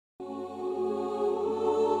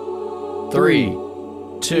3,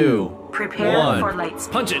 2, Prepare 1. for lights.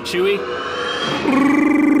 Punch it, Chewie.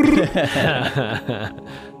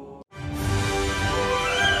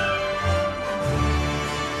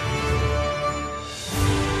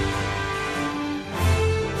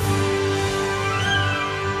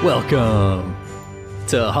 Welcome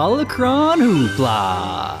to Holocron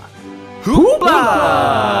Hoopla. Hoopla!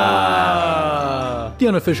 The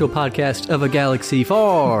unofficial podcast of a galaxy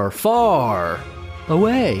far, far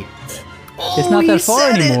away. It's not that far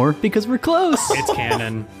anymore because we're close. It's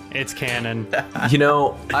canon. It's canon. You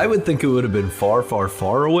know, I would think it would have been far, far,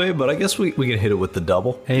 far away, but I guess we can hit it with the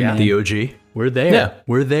double. Hey, man. The OG. We're there. Yeah.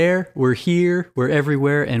 We're there. We're here. We're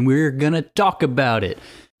everywhere. And we're going to talk about it.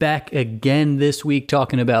 Back again this week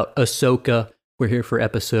talking about Ahsoka. We're here for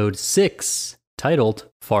episode 6, titled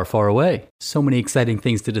Far, Far Away. So many exciting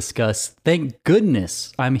things to discuss. Thank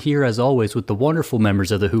goodness I'm here as always with the wonderful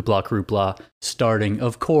members of the Hoopla Croopla, starting,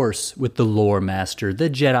 of course, with the lore master, the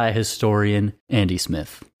Jedi historian, Andy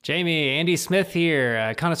Smith. Jamie, Andy Smith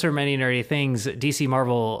here, connoisseur of many nerdy things, DC,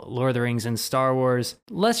 Marvel, Lord of the Rings, and Star Wars.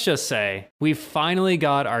 Let's just say, we finally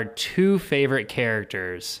got our 2 favorite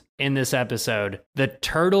characters in this episode. The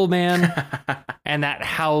Turtle Man and that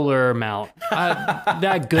Howler mount.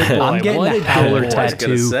 That good boy. I'm getting What a Howler good boy.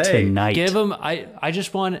 tattoo tonight. Give him, I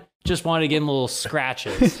just wanted to give him little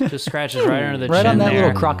scratches. Just scratches right under the Right chin on that there.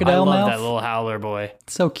 little crocodile I love mouth? that little Howler boy.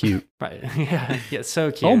 So cute. Right. Yeah,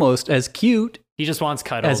 so cute. Almost as cute He just wants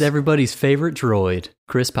cuddles. as everybody's favorite droid,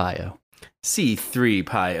 Chris Pio.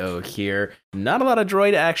 C3PIO here. Not a lot of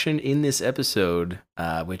droid action in this episode,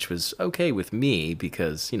 which was okay with me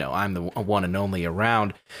because, you know, I'm the one and only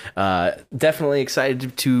around. Definitely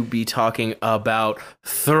excited to be talking about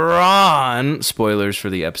Thrawn. Spoilers for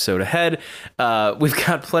the episode ahead. We've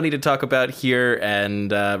got plenty to talk about here,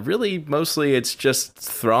 and really, mostly it's just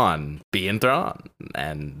Thrawn being Thrawn,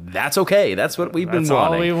 and that's okay. That's what we've been That's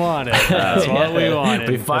wanting. all we wanted. That's what we wanted.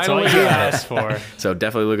 We That's finally what you got it. asked for. So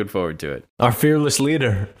definitely looking forward to it. Our fearless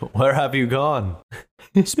leader, where have you gone?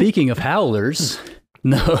 Speaking of howlers,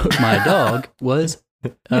 no, my dog was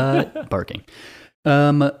barking.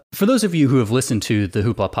 For those of you who have listened to the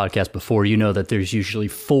Hoopla podcast before, you know that there's usually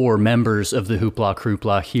 4 members of the Hoopla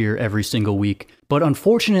Croopla here every single week. But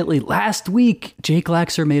unfortunately, last week, Jake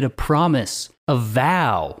Laxer made a promise, a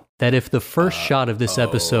vow, that if the first shot of this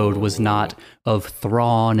episode was not of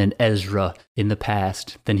Thrawn and Ezra in the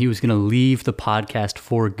past, then he was going to leave the podcast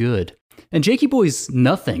for good. And Jakey Boy's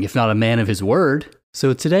nothing if not a man of his word.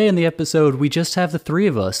 So today in the episode, we just have the 3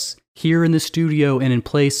 of us here in the studio, and in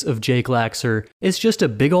place of Jake Laxer, it's just a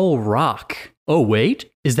big old rock. Oh, wait,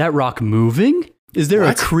 is that rock moving? Is there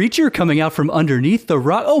a creature coming out from underneath the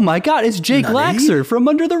rock? Oh my God, it's Jake Laxer from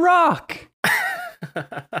under the rock.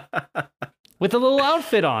 With a little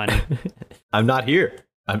outfit on. I'm not here.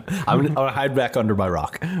 I'm gonna hide back under my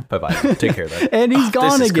rock. Bye-bye. Take care of that. And he's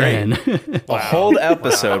gone is again. A whole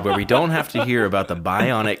episode where we don't have to hear about the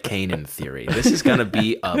bionic Kanan theory. This is going to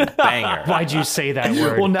be a banger. Why'd you say that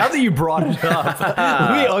word? Well, now that you brought it up,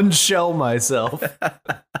 we unshell myself.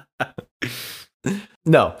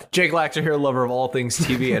 No, Jake Laxer here, lover of all things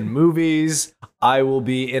TV and movies. I will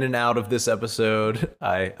be in and out of this episode.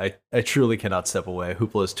 I truly cannot step away.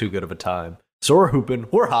 Hoopla is too good of a time. So we're hooping,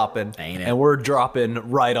 we're hopping, Ain't it? and we're dropping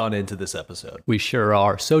right on into this episode. We sure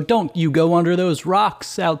are. So don't you go under those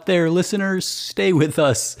rocks out there, listeners. Stay with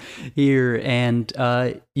us here. And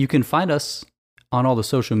you can find us on all the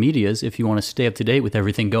social medias if you want to stay up to date with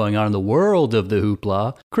everything going on in the world of the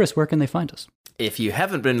Hoopla. Chris, where can they find us? If you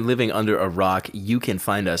haven't been living under a rock, you can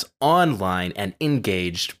find us online and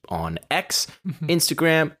engaged on X,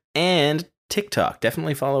 Instagram, and TikTok.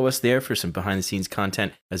 Definitely follow us there for some behind-the-scenes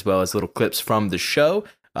content, as well as little clips from the show.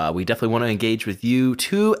 We definitely want to engage with you.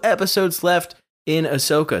 2 episodes left in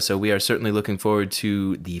Ahsoka, so we are certainly looking forward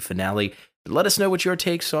to the finale. Let us know what your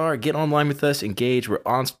takes are. Get online with us, engage. We're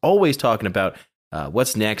always talking about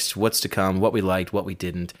what's next, what's to come, what we liked, what we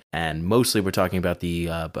didn't, and mostly we're talking about the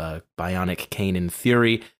bionic Kanan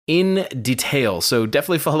theory in detail. So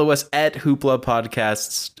definitely follow us at Hoopla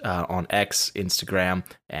Podcasts on X, Instagram,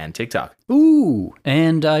 and TikTok. Ooh,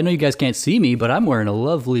 and I know you guys can't see me, but I'm wearing a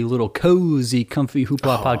lovely little cozy, comfy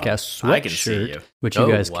Hoopla podcast I can see sweatshirt, you. which you Oh,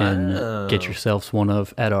 guys wow. can get yourselves one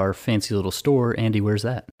of at our fancy little store. Andy, where's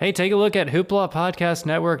that? Hey, take a look at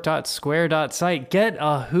hooplapodcastnetwork.square.site. Get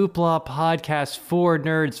a Hoopla Podcast for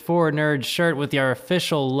Nerds shirt with our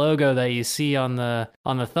official logo that you see on the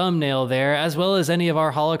thumbnail there, as well as any of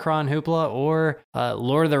our Holocron Hoopla or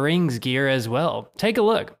Lord of the Rings gear as well. Take a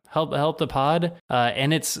look. Help the pod.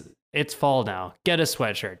 And it's fall now. Get a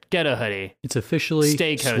sweatshirt. Get a hoodie. It's officially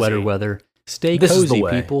Stay cozy. sweater weather. Stay This is the cozy,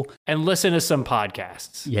 way. people. And listen to some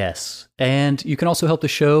podcasts. Yes. And you can also help the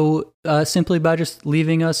show simply by just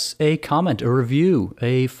leaving us a comment, a review,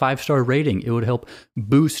 a 5-star rating. It would help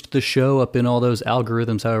boost the show up in all those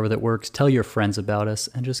algorithms, however that works. Tell your friends about us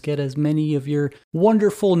and just get as many of your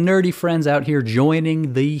wonderful, nerdy friends out here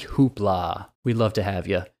joining the hoopla. We'd love to have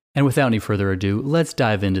you. And without any further ado, let's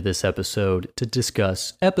dive into this episode to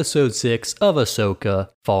discuss episode 6 of Ahsoka,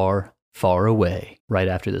 Far, Far Away, right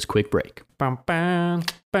after this quick break. Bum, bum,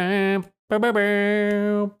 bum, bum,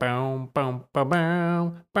 bum, bum, bum, bum, bum,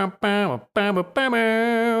 bum, bum, bum, bum,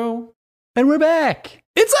 bum. And we're back!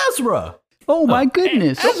 It's Ezra. Oh my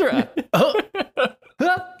goodness! Ezra!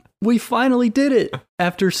 We finally did it!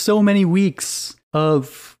 After so many weeks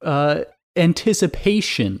of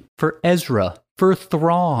anticipation for Ezra, for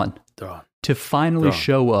Thrawn, to finally Thrawn.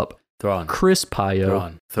 show up. Thrawn. Chris Pio,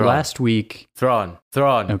 Thrawn. last week. Thrawn.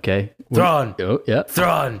 Okay. Thrawn. Oh, yeah.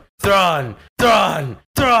 Thrawn. Thrawn. Thrawn.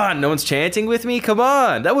 Thrawn. No one's chanting with me? Come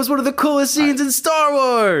on. That was one of the coolest scenes in Star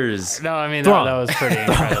Wars. No, I mean, Thrawn. that was pretty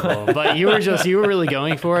incredible. But you were really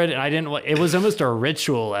going for it. And I didn't, it was almost a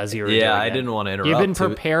ritual as you were doing Yeah, I it. didn't want to interrupt. You've been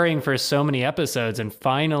preparing for so many episodes, and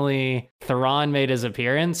finally Thrawn made his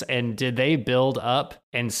appearance. And did they build up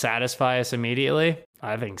and satisfy us immediately?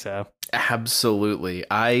 I think so. Absolutely.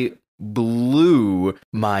 I blew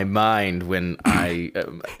my mind when I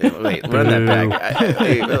wait, run that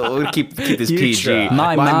back. We'll keep this You PG. try.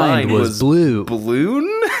 My mind was blue. Balloon?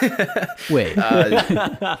 Wait.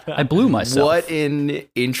 I blew myself. What an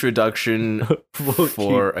introduction We'll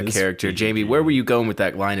for keep a this character. PG. Jamie, where were you going with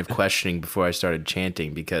that line of questioning before I started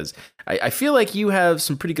chanting? Because I feel like you have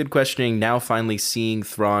some pretty good questioning now, finally seeing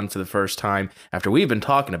Thrawn for the first time after we've been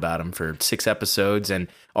talking about him for 6 episodes and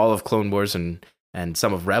all of Clone Wars and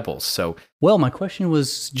some of Rebels. So, Well, my question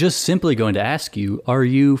was just simply going to ask you, are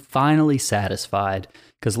you finally satisfied?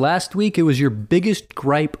 Because last week it was your biggest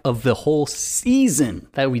gripe of the whole season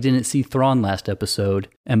that we didn't see Thrawn last episode,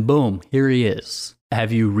 and boom, here he is.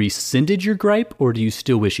 Have you rescinded your gripe, or do you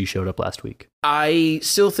still wish he showed up last week? I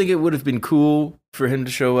still think it would have been cool for him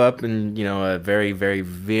to show up in, a very, very,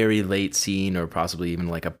 very late scene, or possibly even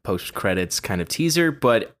like a post-credits kind of teaser,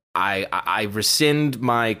 but I rescind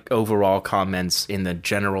my overall comments in the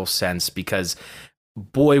general sense, because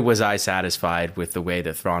boy was I satisfied with the way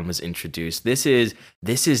that Thrawn was introduced. This is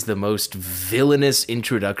the most villainous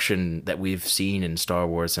introduction that we've seen in Star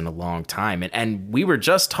Wars in a long time. And we were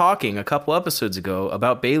just talking a couple episodes ago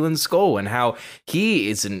about Baylan Skoll and how he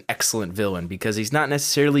is an excellent villain because he's not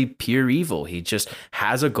necessarily pure evil. He just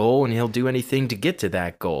has a goal and he'll do anything to get to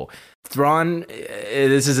that goal. Thrawn,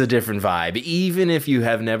 this is a different vibe. Even if you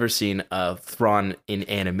have never seen Thrawn in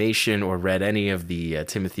animation or read any of the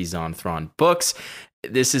Timothy Zahn Thrawn books,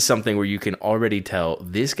 this is something where you can already tell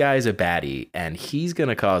this guy's a baddie and he's going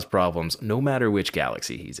to cause problems no matter which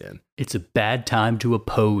galaxy he's in. It's a bad time to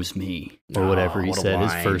oppose me, or whatever he what a said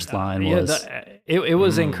his line. first line Yeah, was. it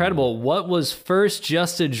was incredible. What was first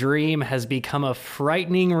just a dream has become a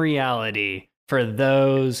frightening reality for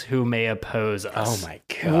those who may oppose us. Oh my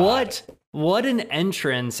God. What an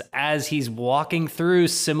entrance as he's walking through,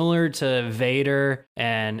 similar to Vader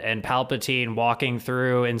and Palpatine walking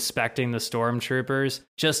through, inspecting the stormtroopers.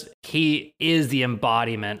 Just, he is the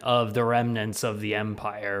embodiment of the remnants of the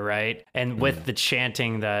Empire, right? And with the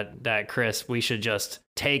chanting that Chris, we should just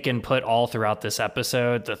take and put all throughout this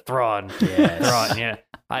episode, the Thrawn. Yes. Thrawn, yeah.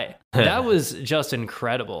 That was just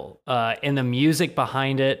incredible. And the music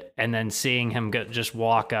behind it, and then seeing him just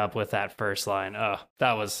walk up with that first line. Oh,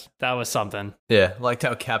 that was something. Yeah, liked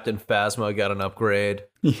how Captain Phasma got an upgrade.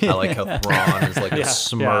 I like how Thrawn is like a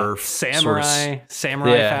Smurf. Samurai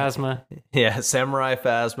Yeah. Phasma. Yeah, Samurai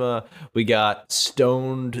Phasma. We got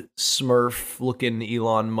stoned Smurf looking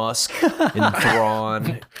Elon Musk in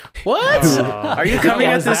Thrawn. What? Are you coming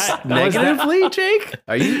at this negatively, Jake?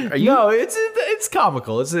 Are you? No, it's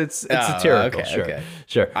comical. It's satirical. okay, Sure, okay.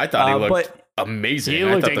 sure. I thought he looked but amazing. He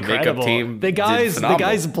I looked thought the makeup incredible. team The did guy's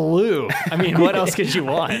phenomenal. blue. I mean, what else could you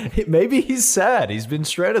want? maybe he's sad. He's been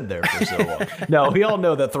shredded there for so long. No, we all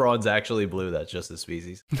know that Thrawn's actually blue. That's just the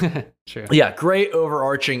species. True. Yeah, great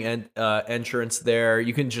overarching entrance there.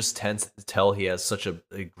 You can just tell he has such a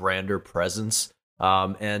grander presence,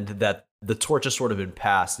 and that the torch has sort of been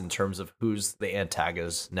passed in terms of who's the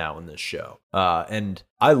antagonist now in this show. And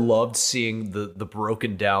I loved seeing the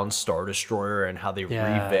broken down Star Destroyer and how they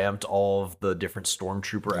revamped all of the different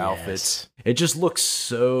Stormtrooper outfits. It just looks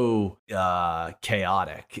so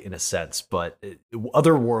chaotic in a sense, but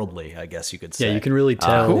otherworldly, I guess you could say. Yeah, you can really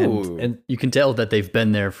tell. and You can tell that they've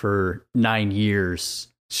been there for 9 years,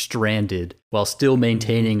 stranded, while still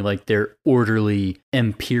maintaining like their orderly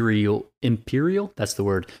imperial imperial, that's the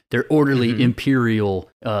word, their orderly imperial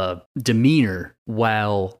demeanor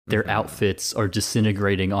while their outfits are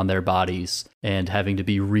disintegrating on their bodies and having to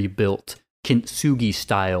be rebuilt Kintsugi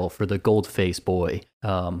style for the gold-face boy.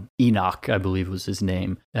 Enoch, I believe was his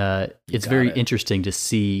name. It's very interesting to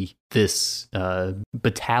see this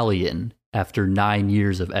battalion after 9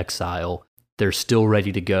 years of exile. They're still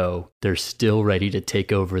ready to go. They're still ready to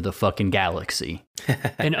take over the fucking galaxy.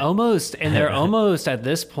 And they're almost at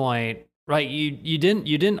this point, right? You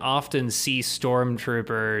didn't often see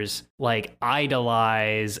stormtroopers like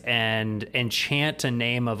idolize and chant a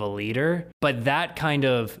name of a leader, but that kind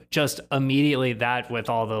of just immediately, that with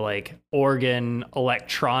all the like organ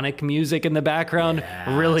electronic music in the background,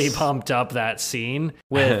 really pumped up that scene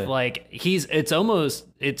with like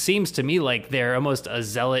it seems to me like they're almost a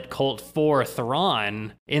zealot cult for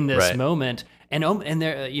Thrawn in this moment, and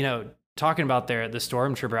they're talking about the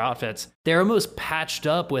stormtrooper outfits, they're almost patched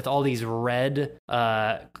up with all these red,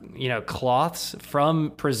 cloths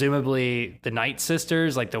from presumably the Night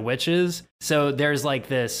Sisters, like the witches. So there's like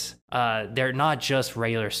this, they're not just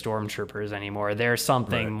regular stormtroopers anymore. They're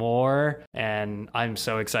something more, and I'm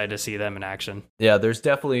so excited to see them in action. Yeah, there's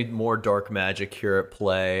definitely more dark magic here at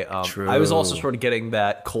play. True. I was also sort of getting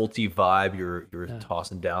that culty vibe you're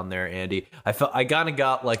tossing down there, Andy. I kind of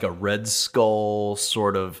got like a Red Skull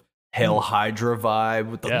sort of Hail Hydra vibe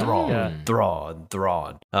with the Thrawn.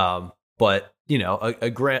 But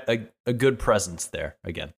a good presence there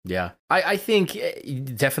again. Yeah, I think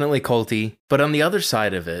definitely culty, but on the other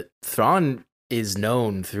side of it, Thrawn is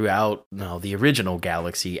known throughout the original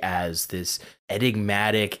galaxy as this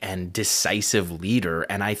enigmatic and decisive leader,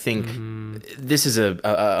 and I think this is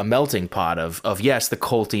a melting pot of yes, the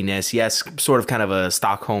cultiness, yes, sort of kind of a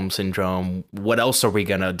Stockholm syndrome. What else are we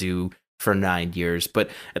gonna do for 9 years?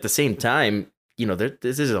 But at the same time,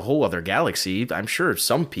 this is a whole other galaxy. I'm sure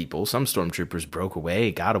some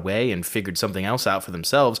stormtroopers got away and figured something else out for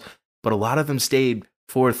themselves, but a lot of them stayed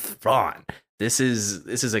for Thrawn. This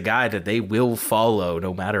is a guy that they will follow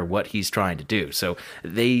no matter what he's trying to do. So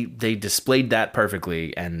they displayed that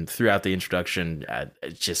perfectly, and throughout the introduction,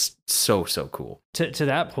 it's just so cool. To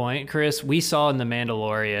that point, Chris, we saw in The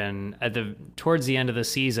Mandalorian towards the end of the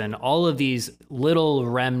season, all of these little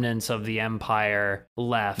remnants of the Empire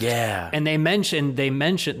left. Yeah, and they mentioned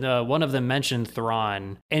one of them mentioned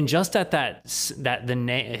Thrawn, and just at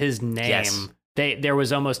his name. Yes. There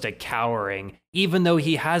was almost a cowering, even though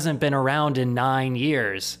he hasn't been around in 9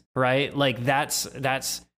 years, right? Like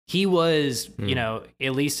he was,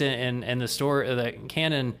 at least in the story, the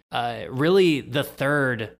canon, really the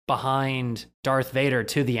third behind Darth Vader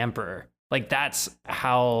to the Emperor. Like that's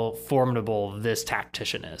how formidable this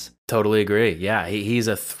tactician is. Totally agree. Yeah, he's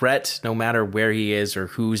a threat no matter where he is or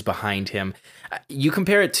who's behind him. You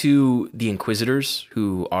compare it to the Inquisitors,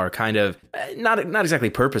 who are kind of not exactly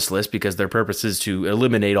purposeless, because their purpose is to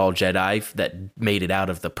eliminate all Jedi that made it out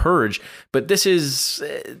of the Purge. But this is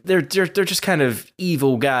they're just kind of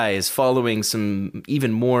evil guys following some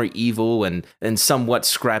even more evil and somewhat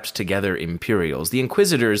scrapped together Imperials. The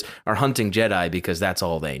Inquisitors are hunting Jedi because that's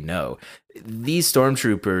all they know. These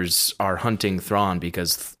stormtroopers are hunting Thrawn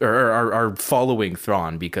are following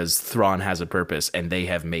Thrawn because Thrawn has a purpose, and they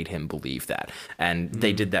have made him believe that. And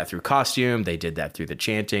they did that through costume. They did that through the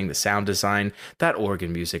chanting, the sound design. That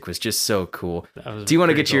organ music was just so cool. Do you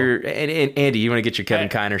want to get your Andy? You want to get your Kevin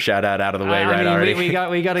Kiner shout out of the way already? We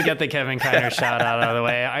got to get the Kevin Kiner shout out of the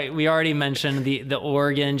way. We already mentioned the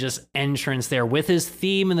organ just entrance there with his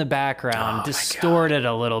theme in the background, distorted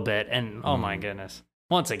a little bit, and oh my goodness.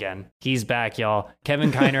 Once again, he's back, y'all.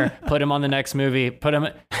 Kevin Kiner, put him on the next movie. Put him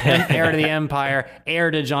heir to the Empire,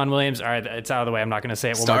 heir to John Williams. All right, it's out of the way. I'm not going to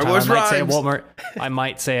say it one more time. I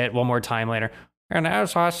might say it one more time later. And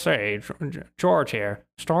as I say, George here,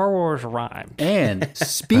 Star Wars rhymes. And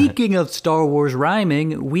speaking of Star Wars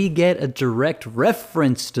rhyming, we get a direct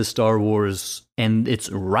reference to Star Wars and its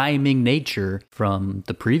rhyming nature from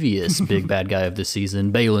the previous big bad guy of the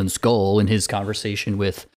season, Baylan Skoll, in his conversation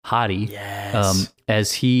with Hottie. Yes.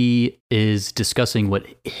 As he is discussing what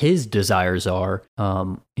his desires are,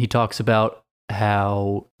 he talks about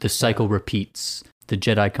how the cycle repeats. The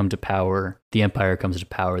Jedi come to power, the Empire comes to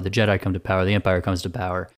power, the Jedi come to power, the Empire comes to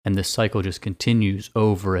power, and the cycle just continues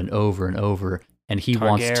over and over and over. And he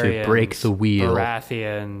wants to break the wheel.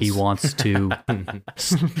 Baratheons. He wants to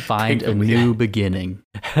find a new beginning.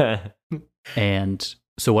 And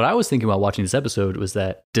so what I was thinking while watching this episode was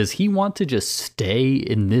that, does he want to just stay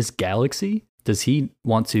in this galaxy? Does he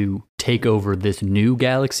want to take over this new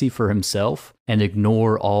galaxy for himself and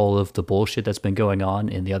ignore all of the bullshit that's been going on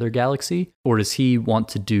in the other galaxy? Or does he want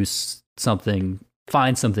to do something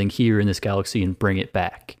find something here in this galaxy and bring it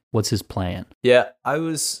back. What's his plan? Yeah, I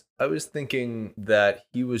was thinking that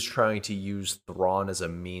he was trying to use Thrawn as a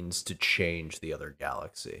means to change the other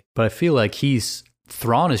galaxy. But I feel like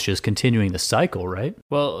Thrawn is just continuing the cycle, right?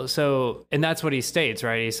 Well, so, and that's what he states,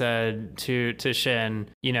 right? He said to Shin,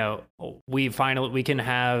 we can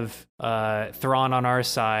have Thrawn on our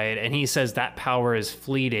side, and he says that power is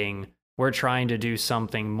fleeting. We're trying to do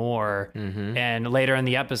something more. Mm-hmm. And later in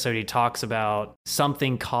the episode, he talks about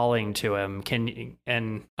something calling to him.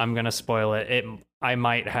 And I'm going to spoil it. I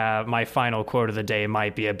might have my final quote of the day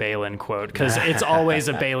might be a Balin quote, because it's always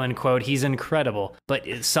a Balin quote. He's incredible, but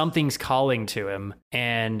something's calling to him.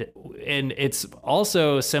 And it's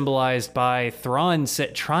also symbolized by Thrawn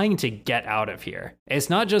trying to get out of here. It's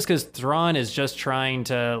not just because Thrawn is just trying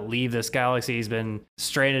to leave this galaxy. He's been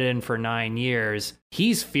stranded in for 9 years.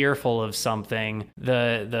 He's fearful of something.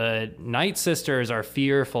 The Night Sisters are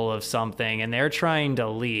fearful of something, and they're trying to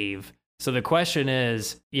leave. So the question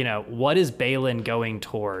is, what is Balin going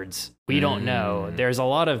towards? We don't know. There's a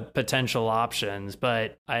lot of potential options,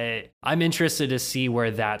 but I'm interested to see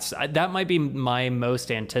where that might be my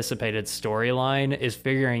most anticipated storyline, is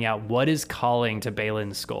figuring out what is calling to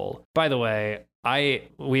Balin's skull. By the way,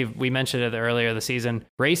 we mentioned it earlier this season.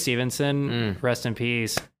 Ray Stevenson, rest in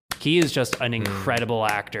peace. He is just an incredible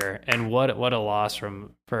actor, and what a loss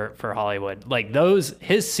for Hollywood. Like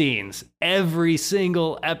his scenes, every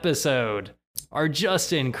single episode are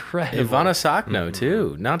just incredible. Ivana Sakno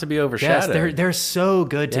too, not to be overshadowed. Yes, they're so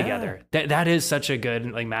good together. That is such a good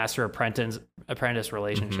master apprentice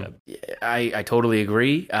relationship. I totally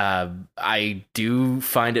agree. I do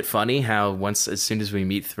find it funny how as soon as we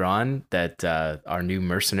meet Thrawn, that our new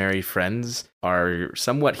mercenary friends are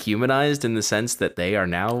somewhat humanized in the sense that they are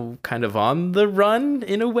now kind of on the run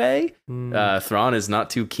in a way. Thrawn is not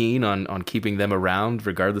too keen on keeping them around,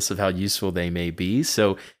 regardless of how useful they may be.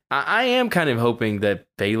 So I am kind of hoping that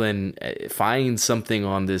Balin finds something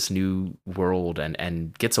on this new world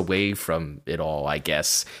and gets away from it all, I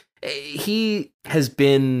guess. He's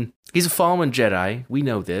a fallen Jedi. We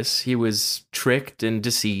know this. He was tricked and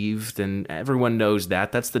deceived, and everyone knows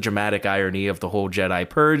that. That's the dramatic irony of the whole Jedi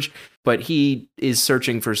purge. But he is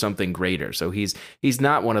searching for something greater. So he's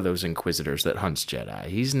not one of those Inquisitors that hunts Jedi.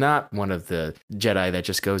 He's not one of the Jedi that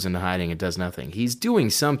just goes into hiding and does nothing. He's doing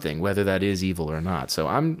something, whether that is evil or not. So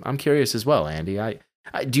I'm curious as well, Andy.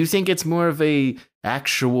 Do you think it's more of a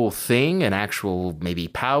actual thing, an actual maybe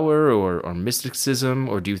power or mysticism,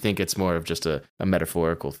 or do you think it's more of just a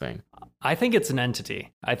metaphorical thing? I think it's an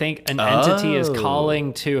entity. I think an entity is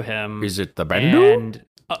calling to him. Is it the Bendu? And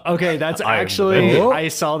okay, that's actually, I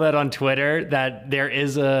saw that on Twitter, that there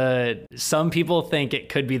is some people think it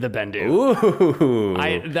could be the Bendu.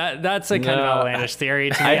 Ooh. That's a kind of outlandish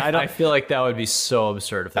theory to me. I feel like that would be so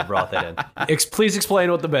absurd if they brought that in. Please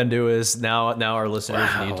explain what the Bendu is. Now our listeners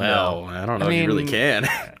need to know. I don't know if you really can.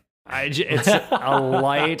 It's a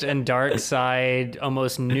light and dark side,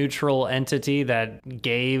 almost neutral entity that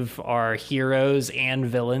gave our heroes and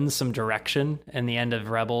villains some direction in the end of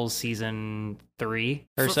Rebels season 3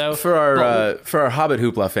 or so. For our Hobbit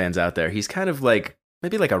Hoopla fans out there, he's kind of like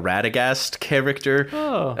maybe like a Radagast character.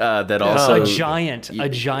 That also a giant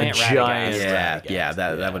Radagast. Yeah,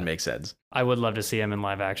 that would make sense. I would love to see him in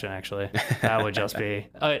live action. Actually, that would just be.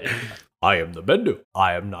 I am the Bendu.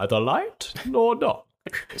 I am neither light nor dark.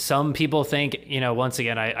 Some people think, once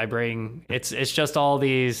again, I bring it's just all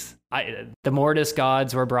these. The Mortis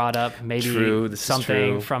gods were brought up. Maybe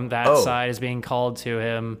something from that side is being called to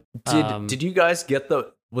him. Did you guys get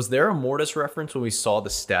was there a Mortis reference when we saw the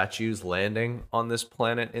statues landing on this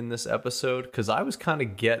planet in this episode? Because I was kind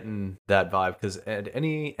of getting that vibe, because at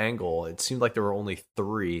any angle, it seemed like there were only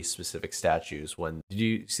 3 specific statues. Did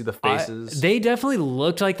you see the faces? They definitely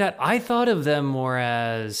looked like that. I thought of them more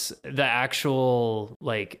as the actual,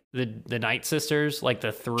 like, the Night Sisters, like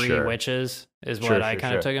the 3 witches. Is what I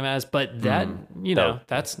kind of took him as, but that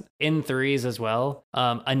that's in 3s as well.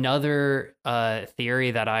 Another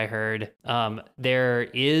theory that I heard, there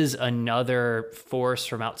is another force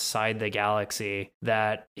from outside the galaxy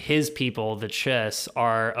that his people, the Chiss,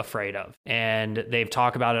 are afraid of, and they've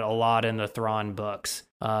talked about it a lot in the Thrawn books.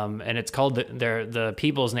 And it's called the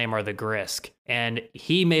people's name are the Grisk. And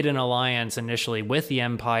he made an alliance initially with the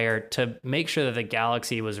Empire to make sure that the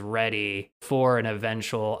galaxy was ready for an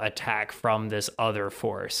eventual attack from this other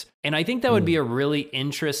force. And I think that would be a really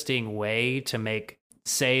interesting way to make,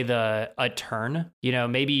 say, a turn.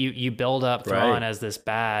 Maybe you build up Thrawn as this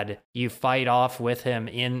bad, you fight off with him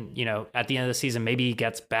in, at the end of the season, maybe he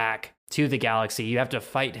gets back to the galaxy. You have to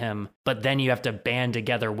fight him, but then you have to band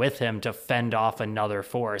together with him to fend off another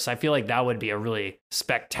force. I feel like that would be a really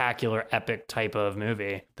spectacular, epic type of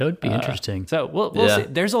movie. That would be interesting. So we'll see.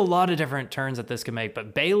 There's a lot of different turns that this could make,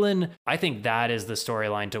 but Balin, I think that is the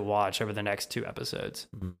storyline to watch over the next 2 episodes.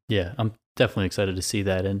 Yeah, I'm definitely excited to see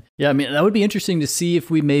that. And yeah, I mean, that would be interesting to see if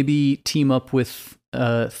we maybe team up with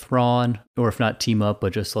Thrawn, or if not team up,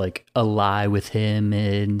 but just like ally with him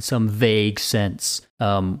in some vague sense.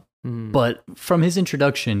 But from his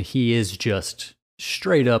introduction, he is just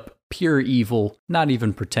straight up pure evil, not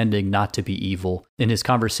even pretending not to be evil. In his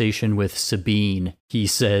conversation with Sabine, he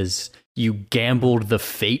says, "You gambled the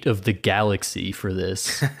fate of the galaxy for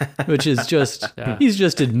this," which is just, he's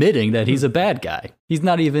just admitting that he's a bad guy. He's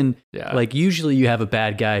not even, like, usually you have a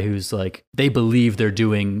bad guy who's like, they believe they're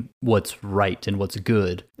doing what's right and what's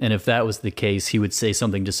good. And if that was the case, he would say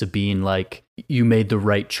something to Sabine like, "You made the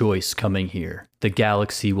right choice coming here. The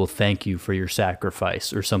galaxy will thank you for your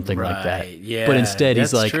sacrifice," or something like that. Yeah, but instead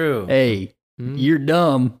he's like, true. "Hey, you're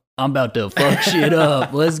dumb. I'm about to fuck shit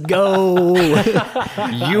up. Let's go."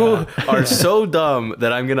 You are so dumb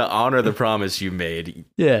that I'm going to honor the promise you made.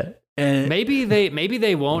 Yeah. And maybe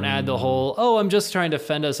they won't add the whole, "Oh, I'm just trying to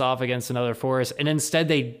fend us off against another force," and instead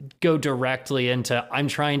they go directly into, "I'm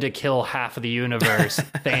trying to kill half of the universe,"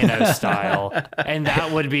 Thanos style, and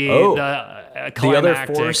that would be the climactic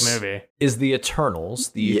other force movie. Is the Eternals.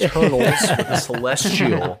 The Eternals with the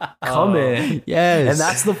Celestial come in. yes. And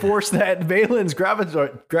that's the force that Balin's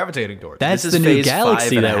gravitating towards. That's This the is new phase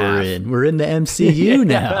galaxy 5.5. that we're in. We're in the MCU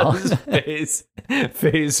now. This is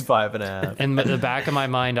phase 5.5. In the back of my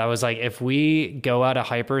mind, I was like, if we go out of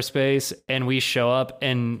hyperspace and we show up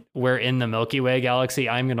and we're in the Milky Way galaxy,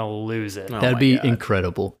 I'm going to lose it. That'd be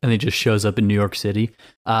incredible. And it just shows up in New York City.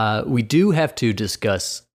 We do have to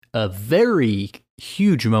discuss a very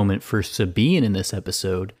huge moment for Sabine in this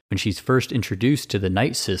episode. When she's first introduced to the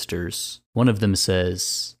Night Sisters, one of them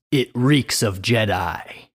says, "It reeks of Jedi,"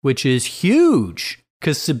 which is huge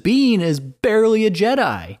because Sabine is barely a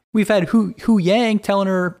Jedi. We've had Hu Yang telling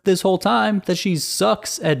her this whole time that she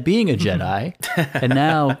sucks at being a Jedi. And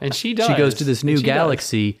now And she she goes to this new she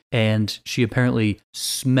galaxy and she apparently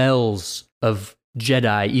smells of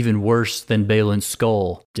Jedi even worse than Balin's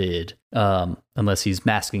skull did, unless he's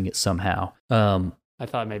masking it somehow. I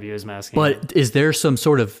thought maybe he was masking. But is there some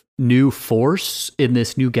sort of new force in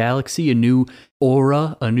this new galaxy, a new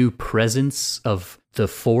aura, a new presence of the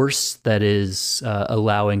force that is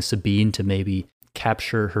allowing Sabine to maybe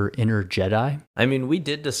capture her inner Jedi? I mean, we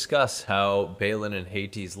did discuss how Balin and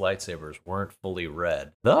Haiti's lightsabers weren't fully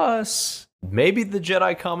red. Thus, maybe the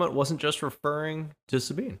Jedi comment wasn't just referring to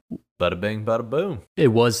Sabine. Bada bing, bada boom. It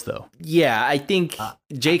was, though. Yeah, I think,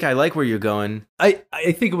 Jake, I like where you're going. I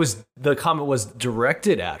think the comment was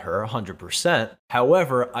directed at her 100%.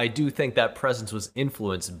 However, I do think that presence was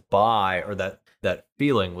influenced by, or that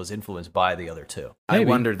feeling was influenced by the other two. I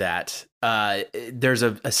wonder that. There's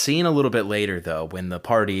a scene a little bit later, though, when the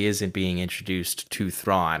party isn't being introduced to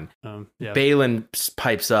Thrawn. Balin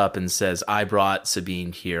pipes up and says, "I brought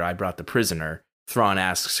Sabine here. I brought the prisoner." Thrawn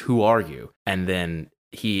asks, "Who are you?" And then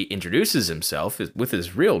he introduces himself with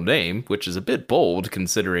his real name, which is a bit bold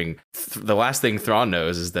considering the last thing Thrawn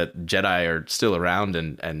knows is that Jedi are still around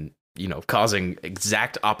and causing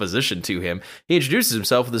exact opposition to him. He introduces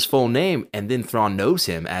himself with his full name, and then Thrawn knows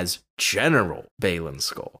him as General Balin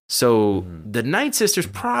Skull. So the Night Sisters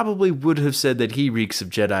probably would have said that he reeks of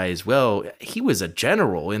Jedi as well. He was a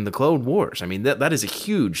general in the Clone Wars. I mean, that is a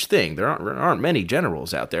huge thing. There aren't many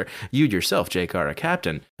generals out there. You yourself, Jake, are a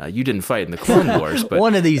captain. You didn't fight in the Clone Wars, but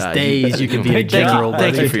one of these days you can be a general.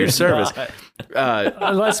 Thank you for your service.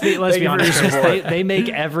 Let's be honest, Chris. They make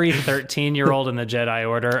every 13-year-old in the Jedi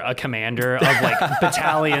Order a commander of like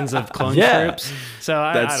battalions of clone troops. So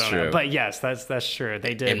I don't true. know. But yes, that's true.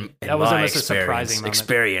 They did. That was almost a surprising moment.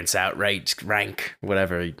 Experience, outright rank,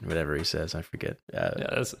 whatever he says. I forget.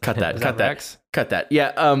 Cut that. Rex? Cut that.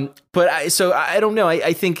 Yeah. But I don't know.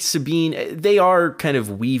 I think Sabine, they are kind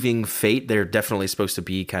of weaving fate. They're definitely supposed to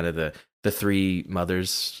be kind of the three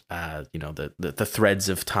mothers, the threads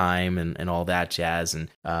of time and all that jazz.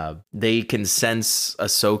 And they can sense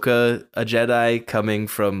Ahsoka, a Jedi, coming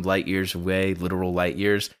from light years away, literal light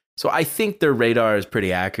years. So I think their radar is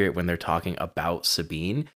pretty accurate when they're talking about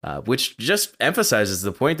Sabine, which just emphasizes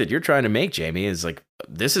the point that you're trying to make, Jamie, is like,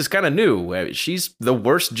 this is kind of new. She's the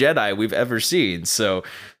worst Jedi we've ever seen. So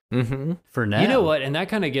for now, you know what? And that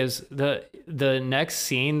kind of gives the next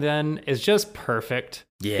scene then is just perfect.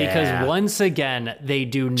 Yeah. Because once again, they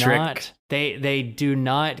do not They do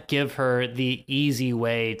not give her the easy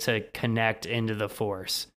way to connect into the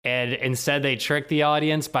Force. And instead they trick the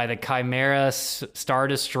audience by the Chimera Star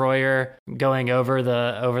Destroyer going over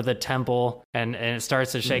the temple and it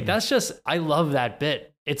starts to shake. That's just, I love that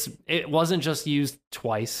bit. It wasn't just used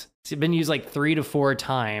twice. It's been used like 3 to 4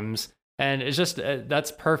 times. And it's just,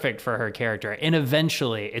 that's perfect for her character. And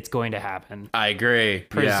eventually it's going to happen. I agree.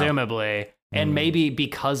 Presumably. Yeah. And maybe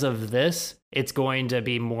because of this, it's going to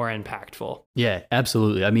be more impactful. Yeah,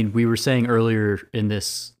 absolutely. I mean, we were saying earlier in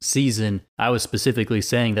this season, I was specifically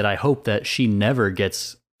saying that I hope that she never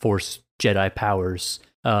gets Force Jedi powers.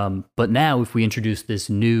 But now if we introduce this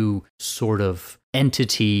new sort of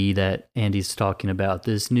entity that Andy's talking about,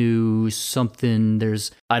 this new something,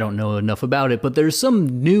 I don't know enough about it, but there's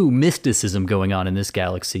some new mysticism going on in this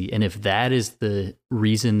galaxy. And if that is the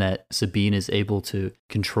reason that Sabine is able to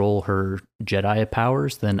control her Jedi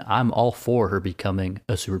powers, then I'm all for her becoming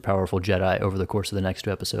a super powerful Jedi over the course of the next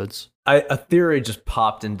 2 episodes. A theory just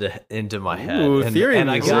popped into my head. Ooh, theory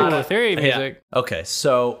and I music. got Theory music. Yeah. Okay,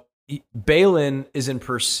 so Balin is in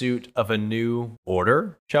pursuit of a new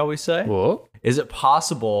order, shall we say? Whoa. Is it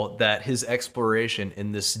possible that his exploration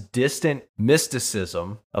in this distant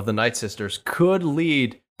mysticism of the Night Sisters could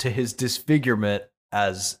lead to his disfigurement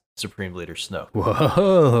as Supreme Leader Snoke?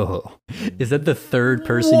 Whoa. Is that the third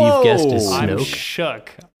person you've guessed is Whoa. I'm Snoke?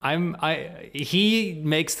 shook. He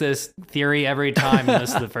makes this theory every time, and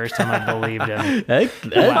this is the first time I believed him. That's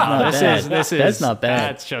Wow, not bad. That's not bad.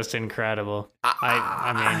 That's just incredible.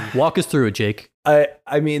 I mean, Walk us through it, Jake.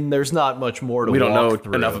 I mean, there's not much more to We don't know walk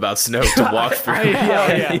through. enough about Snoke to walk through.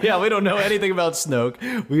 Yeah, we don't know anything about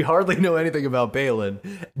Snoke. We hardly know anything about Balin,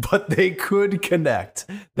 but they could connect.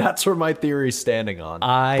 That's where my theory's standing on.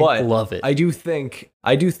 I love it. I do think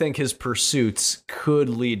his pursuits could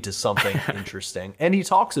lead to something interesting. And he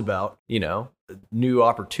talks about, new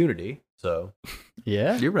opportunity. So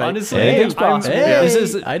Yeah, You're right. honestly, Anything's possible.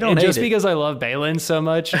 I don't hate just it. because I love Balin so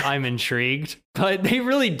much, I'm intrigued. But they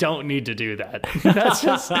really don't need to do that. That's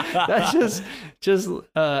just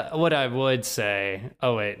what I would say.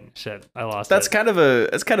 Oh wait, shit, I lost That's it. kind of a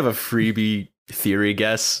freebie theory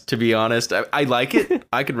guess, to be honest. I like it.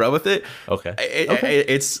 I could run with it. okay.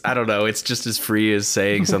 It's I don't know. It's just as free as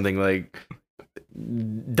saying something like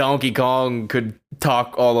Donkey Kong could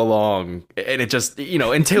talk all along, and it just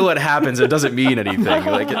until it happens, it doesn't mean anything.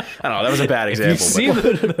 Like I don't know. That was a bad example.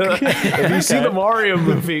 If you see the Mario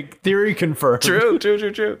movie, theory confirmed. True.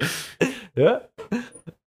 Yeah.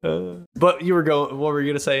 But what were you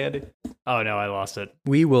gonna say, Andy? Oh no, I lost it.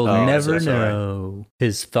 We will never so sorry. know.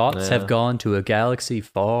 His thoughts have gone to a galaxy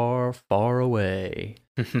far, far away.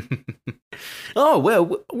 Oh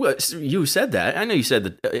well, you said that. I know you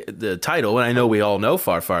said the title, and I know we all know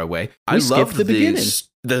 "Far, Far Away." I skipped the beginning.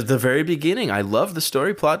 the very beginning. I love the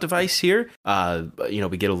story plot device here.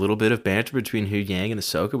 We get a little bit of banter between Hu Yang and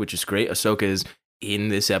Ahsoka, which is great. Ahsoka is in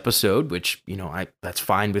this episode, which that's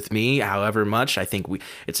fine with me. However much I think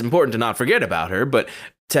it's important to not forget about her, but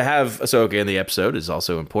to have Ahsoka in the episode is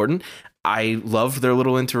also important. I loved their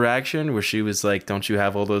little interaction where she was like, "Don't you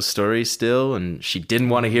have all those stories still?" And she didn't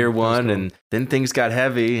want to hear one, and then things got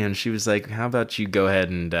heavy, and she was like, "How about you go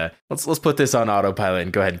ahead and let's put this on autopilot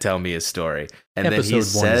and go ahead and tell me his story." And then he Episode 1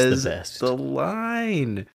 is says the best. the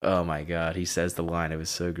line. Oh my god, he says the line. It was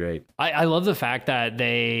so great. I love the fact that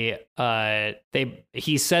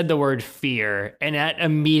he said the word fear, and that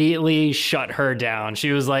immediately shut her down.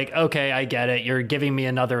 She was like, "Okay, I get it. You're giving me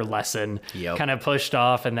another lesson." Yep. Kind of pushed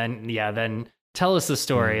off, and then tell us the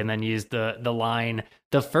story, and then use the line.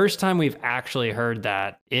 The first time we've actually heard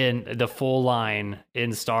that in the full line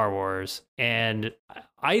in Star Wars, and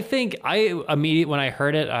I think when I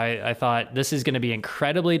heard it, I thought this is going to be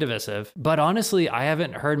incredibly divisive. But honestly, I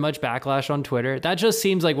haven't heard much backlash on Twitter. That just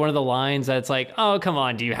seems like one of the lines that's like, oh, come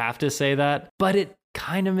on, do you have to say that? But it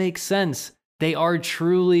kind of makes sense. They are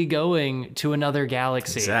truly going to another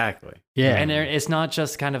galaxy. Exactly. Yeah. And it's not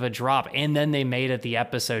just kind of a drop. And then they made it the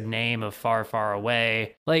episode name of Far, Far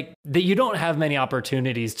Away. Like, you don't have many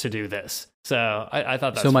opportunities to do this. So I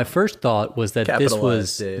thought that's... So my first thought was that this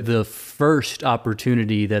was Dave. the first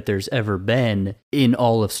opportunity that there's ever been in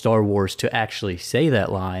all of Star Wars to actually say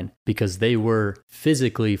that line, because they were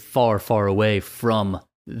physically far, far away from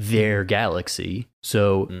their galaxy.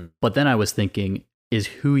 So, but then I was thinking, is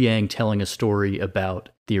Hu Yang telling a story about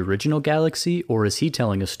the original galaxy, or is he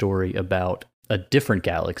telling a story about a different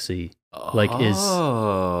galaxy? Would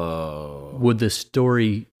the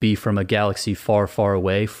story be from a galaxy far, far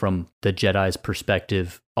away from the Jedi's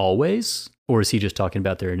perspective always? Or is he just talking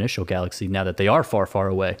about their initial galaxy now that they are far, far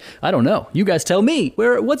away? I don't know. You guys tell me.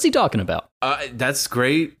 What's he talking about? That's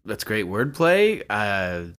great. That's great wordplay.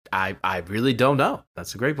 I really don't know.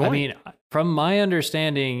 That's a great point. I mean, from my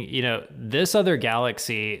understanding, this other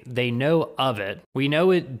galaxy, they know of it. We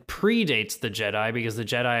know it predates the Jedi because the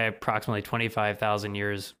Jedi are approximately 25,000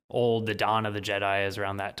 years old. The dawn of the Jedi is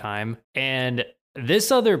around that time. And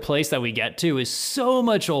this other place that we get to is so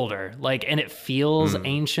much older, and it feels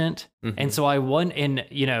ancient. Mm-hmm. And so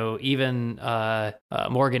even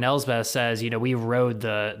Morgan Elsbeth says, we rode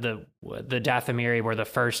the Dathomiri were the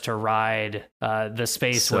first to ride the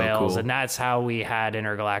space whales, cool. And that's how we had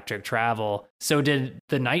intergalactic travel. So did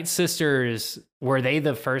the Night Sisters, were they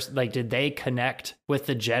the first, did they connect with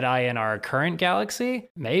the Jedi in our current galaxy?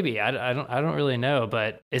 Maybe. I don't really know,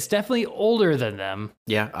 but it's definitely older than them.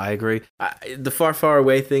 Yeah, I agree. The far, far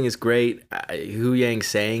away thing is great. Hu Yang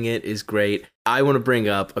saying it is great. I want to bring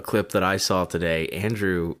up a clip that I saw today.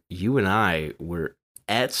 Andrew, you and I were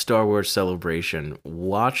at Star Wars Celebration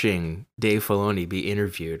watching Dave Filoni be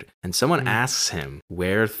interviewed, and someone asks him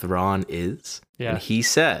where Thrawn is, and he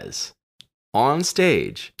says, on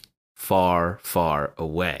stage, far, far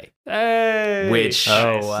away. Hey! Which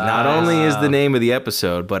not only is the name of the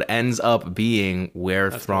episode, but ends up being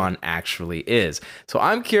where Thrawn actually is. So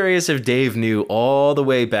I'm curious if Dave knew all the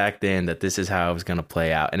way back then that this is how it was going to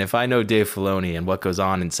play out. And if I know Dave Filoni and what goes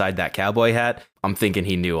on inside that cowboy hat, I'm thinking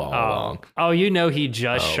he knew all along. Oh, he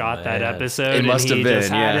just shot that episode. It must have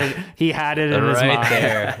been, he had it in his mind.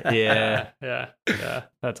 There. Yeah.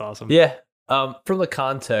 That's awesome. Yeah. From the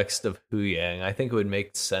context of Hu Yang, I think it would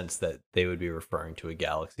make sense that they would be referring to a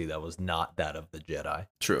galaxy that was not that of the Jedi.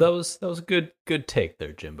 True. That was a good take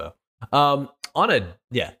there, Jimbo. Go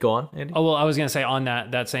on, Andy. Oh, well, I was going to say on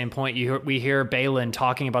that same point, we hear Balin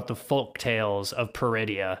talking about the folk tales of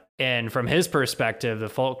Peridia. And from his perspective, the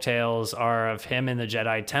folk tales are of him in the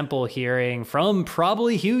Jedi Temple hearing from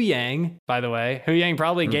probably Hu Yang, by the way. Hu Yang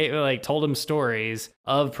probably told him stories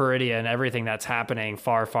of Peridia and everything that's happening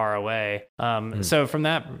far, far away. So from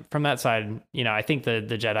that side, I think the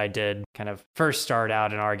Jedi did kind of first start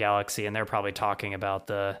out in our galaxy, and they're probably talking about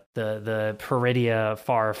the Peridia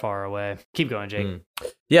far, far away. Keep going, Jake.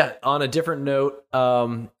 Yeah, on a different note,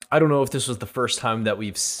 I don't know if this was the first time that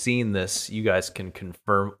we've seen this. You guys can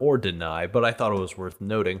confirm or deny, but I thought it was worth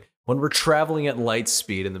noting. When we're traveling at light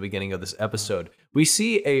speed in the beginning of this episode, we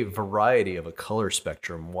see a variety of a color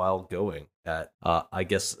spectrum while going at, I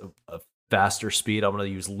guess, a faster speed. I'm going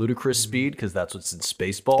to use ludicrous speed because that's what's in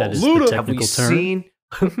Spaceballs. That is the technical term.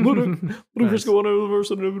 Ludicrous going over the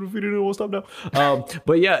verse and defeated it won't stop now.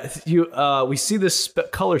 But yeah, we see this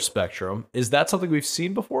color spectrum. Is that something we've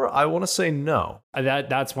seen before? I want to say no.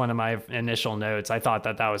 That's one of my initial notes. I thought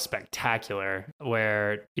that was spectacular.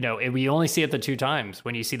 Where we only see it the two times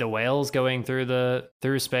when you see the whales going through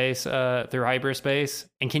space, through hyperspace.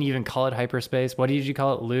 And can you even call it hyperspace? What did you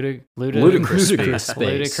call it? Ludicrous space.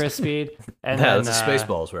 Ludicrous speed. And that's a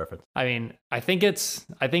Spaceballs reference. I mean, I think it's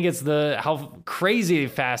the how crazy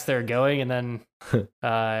fast they're going, and then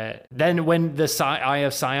when the Eye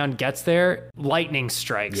of Sion gets there, lightning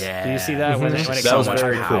strikes. Yeah. Do you see that when it that comes was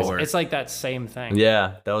very cool. It's like that same thing.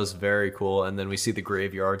 Yeah, that was very cool. And then we see the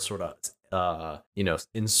graveyard sort of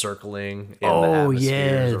encircling. The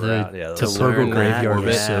Purple graveyard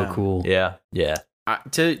was so cool. Yeah.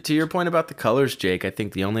 To your point about the colors, Jake, I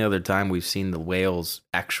think the only other time we've seen the whales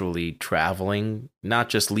actually traveling, not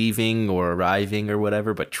just leaving or arriving or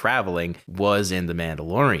whatever, but traveling, was in The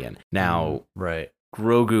Mandalorian. Now, right,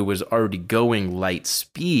 Grogu was already going light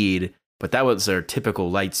speed, but that was their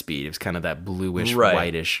typical light speed. It was kind of that bluish,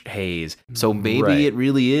 whitish haze. So maybe it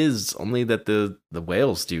really is only that the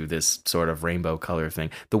whales do this sort of rainbow color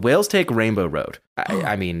thing. The whales take Rainbow Road.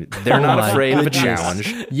 I mean, they're not afraid of a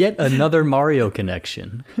challenge. Yet another Mario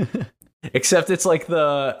connection. Except it's like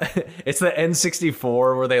it's the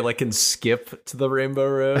N64 where they can skip to the Rainbow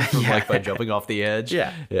Road by jumping off the edge.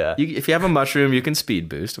 Yeah. If you have a mushroom, you can speed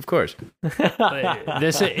boost, of course.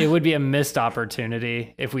 It would be a missed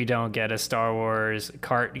opportunity if we don't get a Star Wars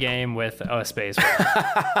kart game with a space whale.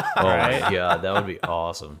 Right? Yeah, that would be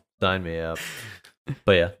awesome. Sign me up.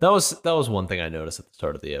 But yeah, that was one thing I noticed at the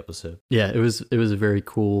start of the episode. Yeah, it was a very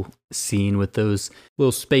cool scene with those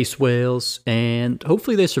little space whales, and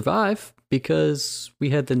hopefully they survive because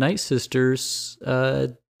we had the Night Sisters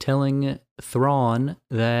telling Thrawn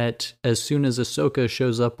that as soon as Ahsoka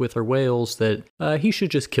shows up with her whales, that he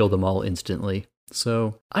should just kill them all instantly.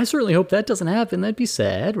 So I certainly hope that doesn't happen. That'd be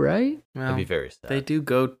sad, right? Well, that'd be very sad. They do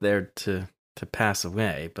go there to pass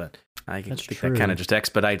away, but I That's think true. that kind of just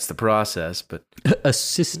expedites the process, but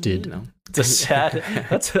Assisted. you know. It's a sad.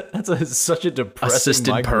 Such a depressing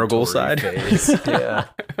Assisted Purgle migratory side. phase. Yeah.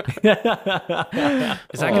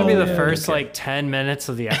 Is that going to be the yeah, first like 10 minutes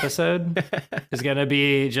of the episode? Is going to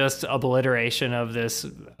be just obliteration of this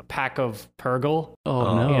pack of Purgle?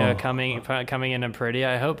 Oh, no. You know, coming in and pretty.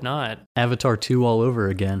 I hope not. Avatar 2 all over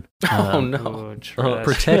again. Oh no. Ooh, that's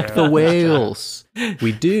Protect true. the whales.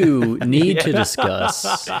 We do need to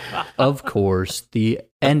discuss, of course, the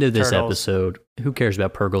end of this Turtles. episode. Who cares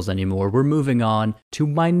about Purgles anymore? We're moving on to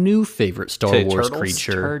my new favorite Star Say Wars turtles?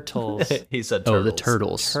 creature. Turtles. He said Oh, turtles. the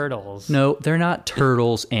turtles. Turtles. No, they're not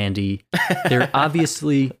turtles, Andy. They're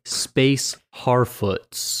obviously space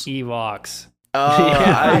Harfoots. Ewoks.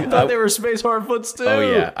 I thought they were space Harfoots too. Oh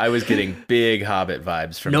yeah, I was getting big Hobbit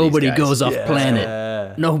vibes from Nobody these guys. goes off planet.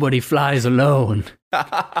 Yeah. Nobody flies alone.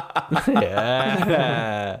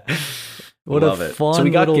 Yeah. What Love a it. fun So we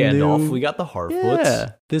got little Gandalf. new- We got the Harfoots.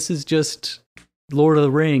 Yeah, this is just Lord of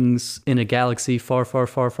the Rings in a galaxy far, far,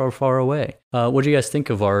 far, far, far away. What do you guys think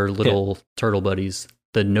of our little turtle buddies?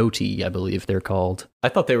 The Noti, I believe they're called. I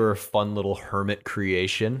thought they were a fun little hermit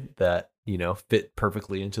creation that, fit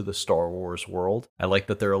perfectly into the Star Wars world. I like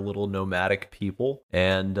that they're a little nomadic people.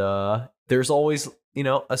 And there's always,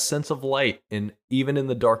 a sense of light even in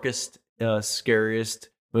the darkest, scariest,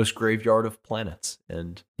 most graveyard of planets.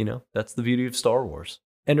 And, that's the beauty of Star Wars.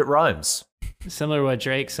 And it rhymes. Similar to what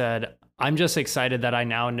Drake said, I'm just excited that I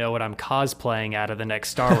now know what I'm cosplaying out of the next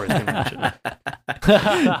Star Wars convention.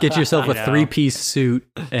 Get yourself I a know. 3-piece suit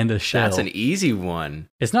and a shell. That's an easy one.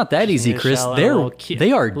 It's not that easy, A Chris. shell and a little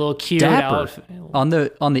They are little cute dapper. outfit. On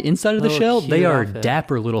the inside of the Little shell, they cute are outfit.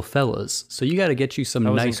 dapper little fellas. So you got to get you some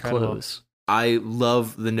That was nice incredible. clothes. I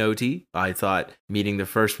love the Noti. I thought meeting the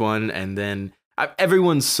first one, and then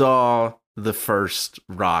everyone saw the first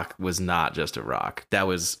rock was not just a rock. That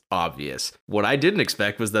was obvious. What I didn't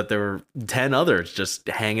expect was that there were 10 others just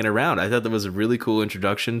hanging around. I thought that was a really cool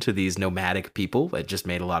introduction to these nomadic people. It just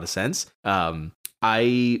made a lot of sense.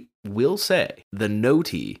 I will say the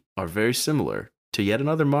Noti are very similar to yet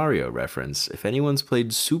another Mario reference. If anyone's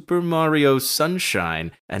played Super Mario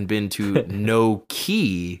Sunshine and been to No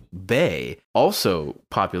Key Bay, also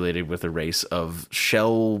populated with a race of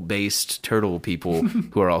shell-based turtle people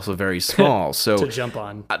who are also very small. So To jump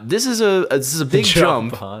on. this is a big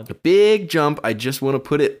jump. on. A big jump. I just want to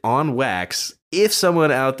put it on wax. If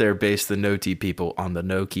someone out there based the Noti people on the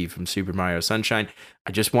Noki from Super Mario Sunshine,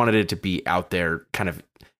 I just wanted it to be out there kind of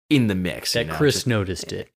in the mix. That Chris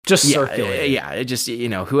noticed it. Just Yeah, circulate. yeah, it just,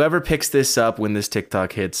 whoever picks this up when this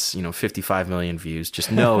TikTok hits, 55 million views,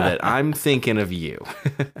 just know that I'm thinking of you.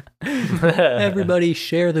 Everybody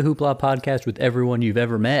share the Hoopla podcast with everyone you've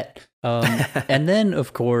ever met. And then,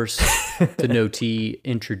 of course, the Noti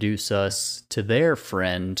introduce us to their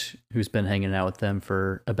friend who's been hanging out with them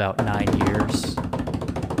for about 9 years.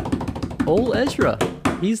 Old Ezra.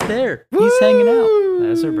 He's there. He's hanging out.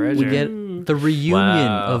 That's her Bridger. We get the reunion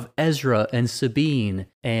Wow. of Ezra and Sabine.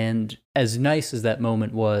 And as nice as that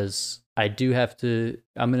moment was, I'm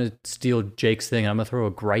going to steal Jake's thing. I'm going to throw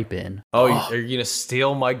a gripe in. Oh, are you gonna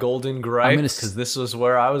steal my golden gripe? gonna Because this was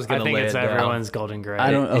where I was I gonna think lay it's it down. everyone's golden gray.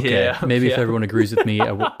 Okay, Yeah, maybe if yeah. everyone agrees with me,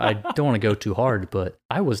 I don't want to go too hard, but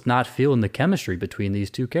I was not feeling the chemistry between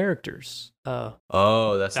these two characters. Oh,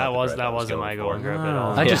 Oh, that's not the gripe that I was wasn't my going golden for. gripe at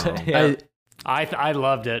all. I just, Yeah. I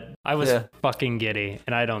loved it. I was Yeah. fucking giddy,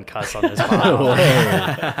 and I don't cuss on this Whoa.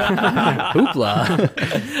 podcast.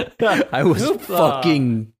 Hoopla. I was Hoopla.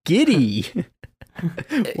 fucking giddy.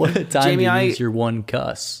 What a time Jamie, to I- use your one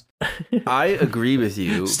cuss. I agree with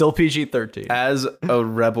you. Still PG-13. As a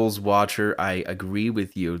Rebels watcher, I agree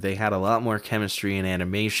with you. They had a lot more chemistry and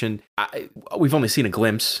animation. We've only seen a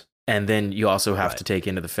glimpse. And then you also have to take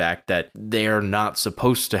into the fact that they're not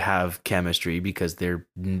supposed to have chemistry because they're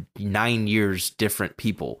 9 years different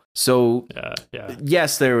people. So, Yeah.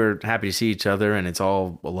 yes, they were happy to see each other and it's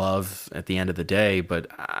all love at the end of the day. But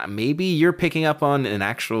maybe you're picking up on an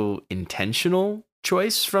actual intentional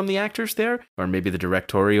choice from the actors there, or maybe the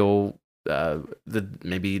directorial.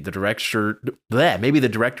 Maybe the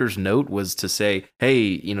director's note was to say,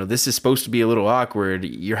 hey, this is supposed to be a little awkward.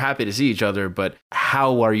 You're happy to see each other, but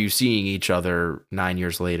how are you seeing each other 9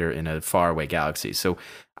 years later in a faraway galaxy? So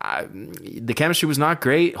the chemistry was not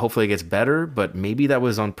great. Hopefully it gets better, but maybe that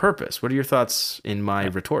was on purpose. What are your thoughts in my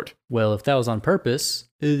retort? Well, if that was on purpose,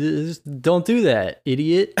 don't do that,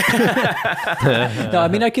 idiot. No, I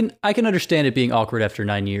mean, I can understand it being awkward after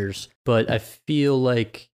 9 years, but I feel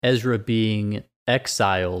like Ezra being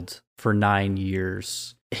exiled for 9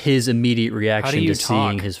 years, his immediate reaction you to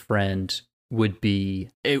seeing talk? his friend would be,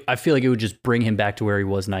 I feel like it would just bring him back to where he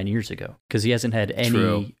was 9 years ago, because he hasn't had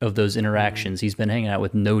any of those interactions. He's been hanging out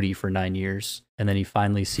with Nodi for 9 years, and then he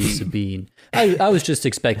finally sees Sabine. I was just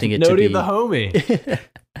expecting it to be... Nodi the homie.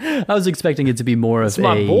 I was expecting it to be more of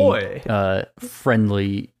my a boy.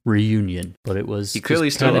 Friendly reunion, but it was... He clearly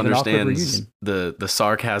just still kind of an awkward understands reunion. the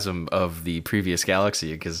sarcasm of the previous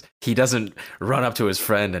galaxy, because he doesn't run up to his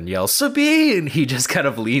friend and yell, Sabine! He just kind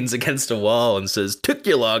of leans against a wall and says, took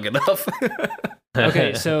you long enough.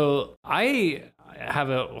 Okay, so I have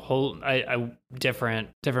a whole a different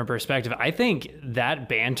perspective. I think that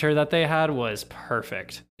banter that they had was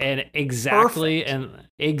perfect and exactly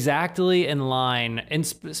in line, and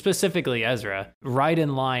specifically Ezra, right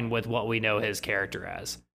in line with what we know his character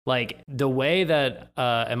as. Like the way that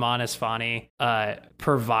Iman Isfani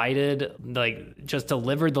provided, like just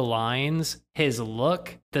delivered the lines, his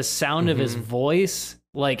look, the sound of his voice,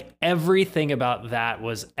 like everything about that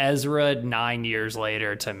was Ezra 9 years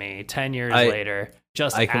later to me, 10 years later,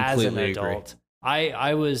 just as an adult.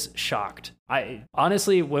 I was shocked. I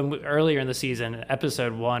honestly, earlier in the season,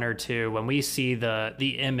 episode 1 or 2, when we see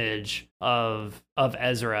the image of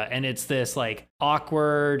Ezra, and it's this like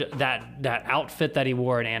awkward, that outfit that he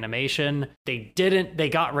wore in animation, they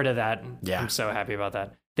got rid of that. Yeah. I'm so happy about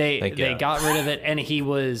that. They got rid of it, and he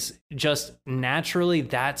was just naturally,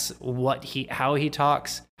 that's what how he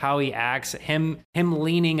talks, how he acts, him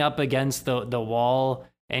leaning up against the wall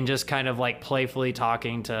and just kind of like playfully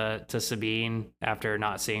talking to Sabine after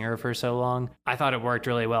not seeing her for so long. I thought it worked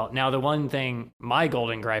really well. Now, the one thing, my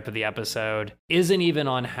golden gripe of the episode, isn't even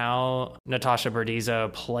on how Natasha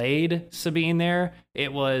Bordizzo played Sabine there.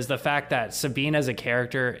 It was the fact that Sabine as a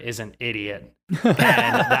character is an idiot. And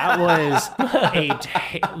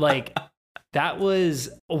that was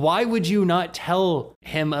why would you not tell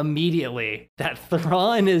him immediately that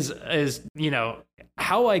Thrawn is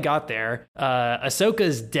how I got there,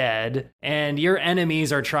 Ahsoka's dead, and your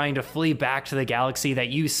enemies are trying to flee back to the galaxy that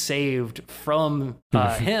you saved from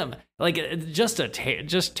him. Like, just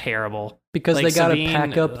terrible. Because like, they got to Sabine,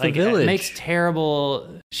 pack up the village.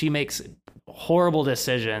 She makes horrible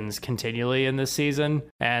decisions continually in this season,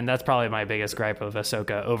 and that's probably my biggest gripe of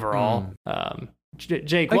Ahsoka overall.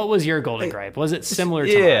 Jake, what was your golden gripe? Was it similar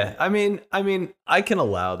to mine? I mean, I can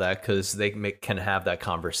allow that because they can have that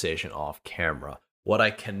conversation off camera. What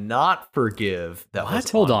I cannot forgive that was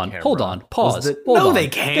hold on, pause. They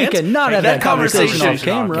can't. They cannot have that conversation off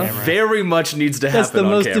camera. Very much needs to happen. That's the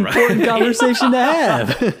most important conversation to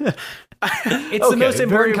have. It's the most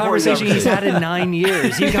important conversation he's had in 9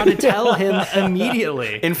 years. You got to tell him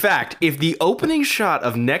immediately. In fact, if the opening shot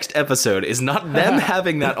of next episode is not them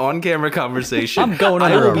having that on-camera conversation, I'm going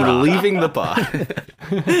I under will a be rock. leaving the pod.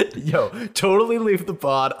 Yo, totally leave the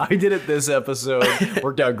pod. I did it this episode.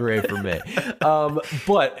 Worked out great for me.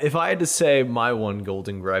 But if I had to say my one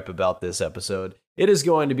golden gripe about this episode, it is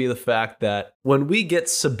going to be the fact that when we get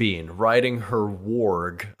Sabine riding her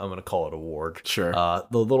warg, I'm going to call it a warg. Sure.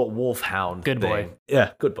 The little wolfhound. Good boy.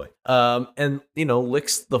 Yeah, good boy. And,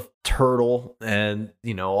 licks the turtle, and,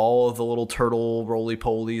 all of the little turtle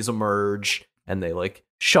roly-polies emerge, and they,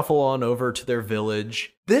 shuffle on over to their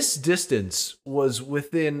village. This distance was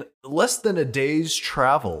within less than a day's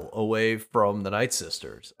travel away from the Night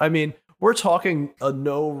Sisters. I mean, we're talking a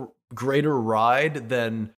no greater ride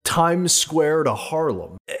than Times Square to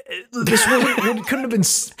Harlem. This couldn't have been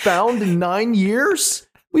found in 9 years?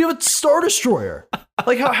 We have a Star Destroyer.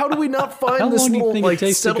 How do we not find this little it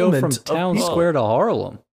takes settlement to go from Town Square to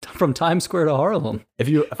Harlem? From Times Square to Harlem.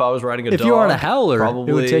 If I was riding a dog, if you were on a howler,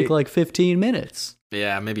 it would take 15 minutes.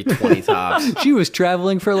 Yeah, maybe 20 tops. She was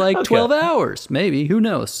traveling for 12 hours, maybe. Who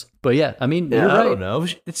knows? But yeah, I mean, you're right. I don't know.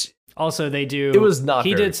 Also, they do. It was not.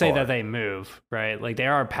 He very did say far. that they move, right? Like they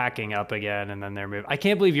are packing up again, and then they're moving. I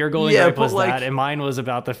can't believe your golden gripe was that, and mine was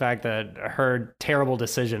about the fact that her terrible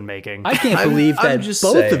decision making. I can't believe that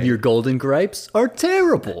both of your golden gripes are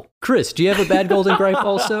terrible. Chris, do you have a bad golden gripe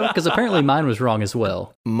also? Because apparently mine was wrong as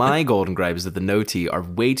well. My golden gripe is that the Noti are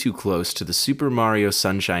way too close to the Super Mario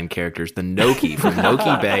Sunshine characters, the Noki from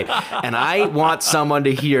Noki Bay, and I want someone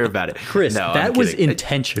to hear about it. Chris, that was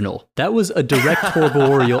intentional. That was a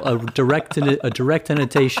directorial, a direct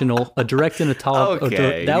annotational, a direct annotational.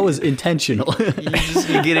 Okay. That was intentional.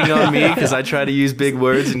 You're getting on me because I try to use big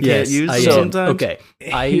words and can't use them sometimes. Okay,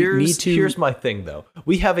 Here's my thing, though.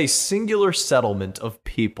 We have a singular settlement of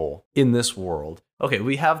people in this world. Okay,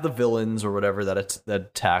 we have the villains or whatever that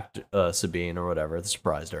attacked Sabine or whatever that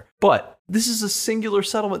surprised her. But this is a singular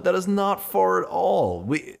settlement that is not far at all.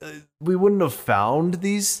 We wouldn't have found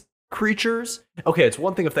these creatures. Okay, it's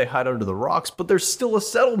one thing if they hide under the rocks, but there's still a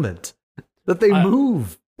settlement that they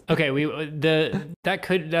move. Okay,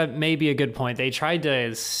 that may be a good point. They tried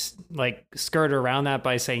to like skirt around that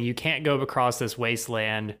by saying you can't go across this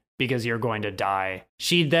wasteland because you're going to die.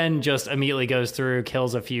 She then just immediately goes through,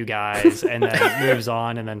 kills a few guys, and then moves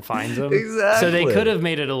on and then finds them. Exactly. So they could have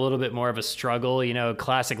made it a little bit more of a struggle,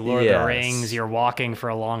 classic Lord of the Rings, you're walking for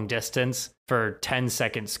a long distance for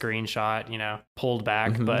 10-second screenshot, pulled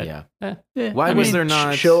back. But Why was there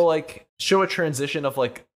not show a transition of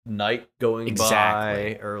like night going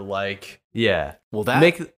Exactly. by or like Well,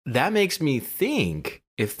 that makes me think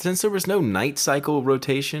since there was no night cycle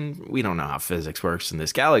rotation, we don't know how physics works in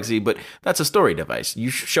this galaxy, but that's a story device.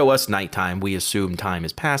 You show us nighttime, we assume time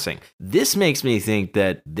is passing. This makes me think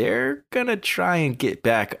that they're gonna try and get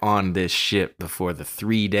back on this ship before the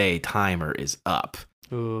 3-day timer is up.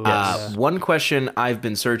 Ooh, One question I've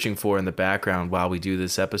been searching for in the background while we do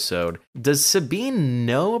this episode, does Sabine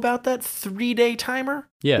know about that 3-day timer?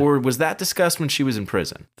 Yeah. Or was that discussed when she was in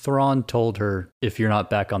prison? Thrawn told her, if you're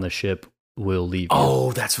not back on the ship, we'll leave you.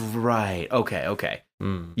 Oh, that's right. Okay.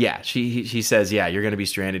 Yeah, she says, yeah, you're going to be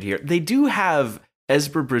stranded here. They do have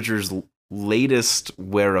Ezra Bridger's latest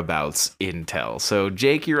whereabouts intel. So,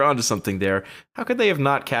 Jake, you're onto something there. How could they have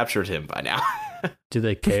not captured him by now? Do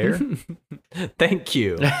they care? Thank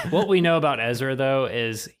you. What we know about Ezra, though,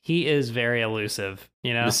 is he is very elusive,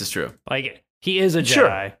 This is true. Like, he is a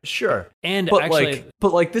Jedi. Sure. And But actually...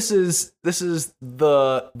 this is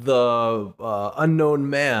the unknown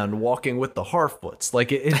man walking with the Harfoots.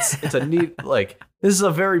 Like it's a neat this is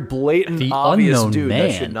a very blatant, The obvious unknown dude man.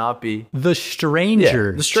 that should not be. The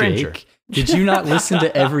stranger. Yeah, the stranger. Jake. Did you not listen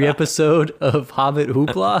to every episode of Hobbit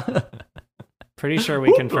Hoopla? Pretty sure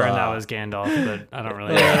we confirmed that was Gandalf, but I don't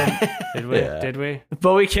really know. Did we? Yeah. Did we?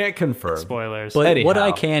 But we can't confirm. Spoilers. But Anyhow, what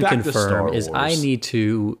I can back to Star confirm is I Wars. need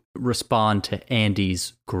to respond to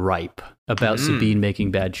Andy's gripe about Sabine making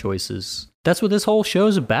bad choices. That's what this whole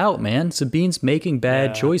show's about, man. Sabine's making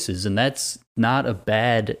bad choices, and that's not a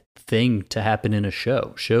bad thing to happen in a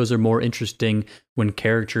show. Shows are more interesting when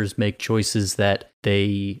characters make choices that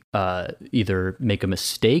they either make a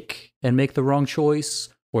mistake and make the wrong choice,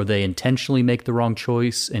 or they intentionally make the wrong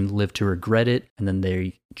choice and live to regret it, and then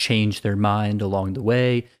they change their mind along the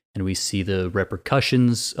way, and we see the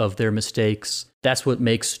repercussions of their mistakes. That's what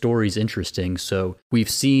makes stories interesting. So we've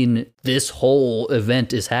seen this whole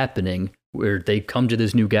event is happening where they come to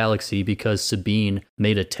this new galaxy because Sabine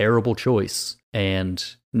made a terrible choice. And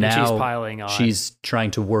now she's piling on. She's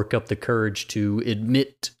trying to work up the courage to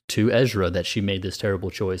admit to Ezra that she made this terrible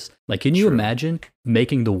choice. Like, can you imagine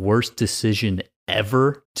making the worst decision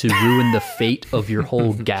ever to ruin the fate of your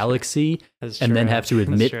whole galaxy and then have to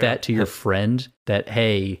admit that to your friend that,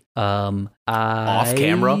 hey, Off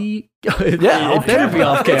camera? It better be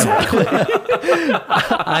off camera.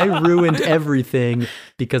 I ruined everything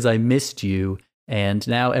because I missed you. And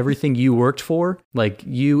now everything you worked for, like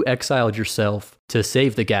you exiled yourself to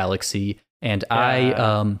save the galaxy. And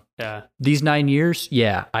these 9 years,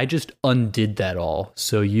 I just undid that all.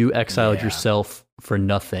 So you exiled yourself for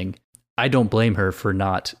nothing. I don't blame her for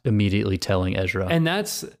not immediately telling Ezra. And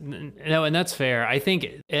that's fair. I think,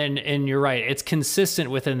 and you're right, it's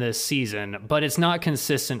consistent within this season, but it's not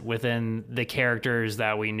consistent within the characters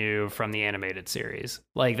that we knew from the animated series.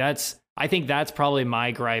 Like I think that's probably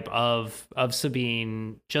my gripe of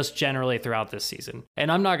Sabine just generally throughout this season.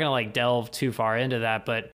 And I'm not going to delve too far into that,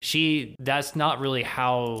 but that's not really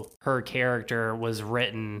how her character was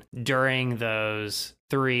written during those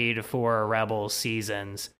 3 to 4 Rebel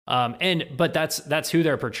seasons. But that's who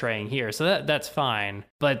they're portraying here. So that's fine.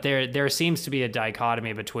 But there seems to be a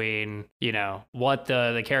dichotomy between, what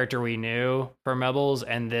the character we knew from Rebels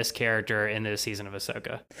and this character in this season of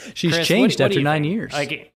Ahsoka. She's Chris, changed what do after you 9 think? years.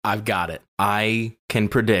 I've got it. I can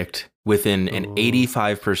predict within an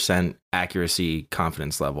 85% accuracy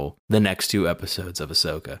confidence level the next 2 episodes of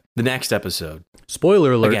Ahsoka. The next episode.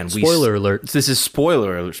 Spoiler alert. Again, spoiler alert. This is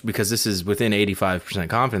spoiler alert because this is within 85%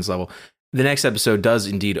 confidence level. The next episode does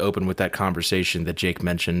indeed open with that conversation that Jake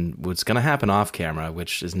mentioned was going to happen off camera,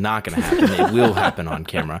 which is not going to happen. It will happen on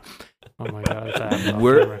camera. Oh my God.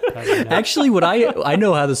 Actually, what I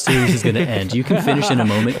know how the series is going to end. You can finish in a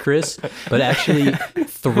moment, Chris. But actually,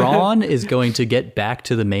 Thrawn is going to get back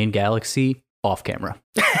to the main galaxy off camera.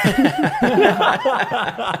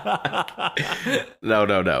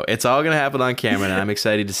 No. It's all going to happen on camera, and I'm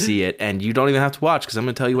excited to see it. And you don't even have to watch because I'm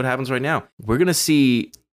going to tell you what happens right now. We're going to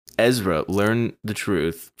see Ezra learn the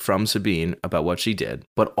truth from Sabine about what she did.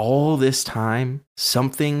 But all this time,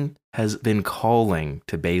 something has been calling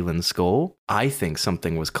to Baylan Skoll. I think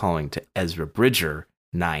something was calling to Ezra Bridger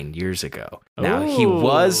 9 years ago. Now, he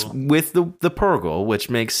was with the Purgle, which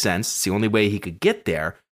makes sense. It's the only way he could get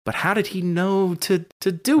there. But how did he know to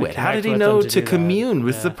do it? How did he with know them to to do commune that.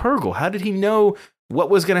 with Yeah. the Purgle? How did he know what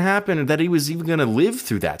was going to happen and that he was even going to live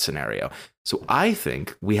through that scenario? So I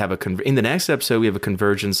think we have in the next episode, we have a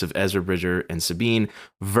convergence of Ezra Bridger and Sabine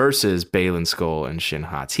versus Baylan Skoll and Shin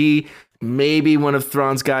Hati. Maybe one of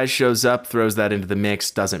Thrawn's guys shows up, throws that into the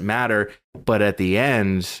mix, doesn't matter. But at the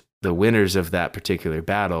end, the winners of that particular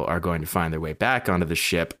battle are going to find their way back onto the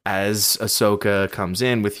ship as Ahsoka comes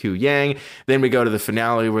in with Hu Yang. Then we go to the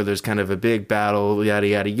finale where there's kind of a big battle, yada,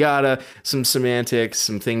 yada, yada. Some semantics,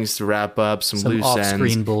 some things to wrap up, some loose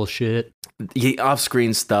off-screen ends. bullshit.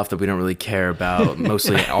 Off-screen stuff that we don't really care about,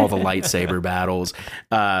 mostly all the lightsaber battles.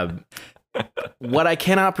 What I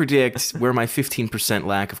cannot predict, where my 15%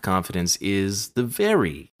 lack of confidence is the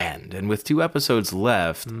very end. And with 2 episodes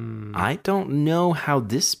left, I don't know how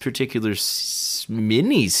this particular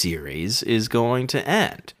mini-series is going to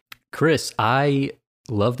end. Chris, I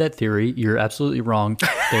love that theory. You're absolutely wrong.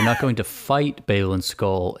 They're not going to fight Baylan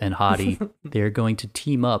Skoll and Hati. They're going to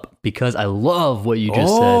team up, because I love what you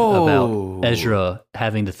just said about Ezra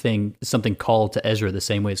having something called to Ezra the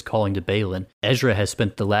same way it's calling to Baylan. Ezra has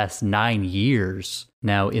spent the last 9 years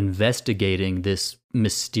now investigating this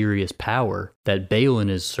mysterious power that Baylan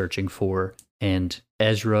is searching for, and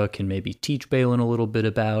Ezra can maybe teach Baylan a little bit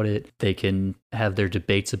about it. They can have their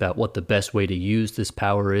debates about what the best way to use this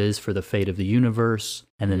power is for the fate of the universe.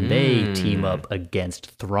 And then they team up against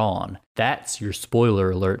Thrawn. That's your spoiler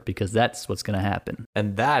alert, because that's what's going to happen.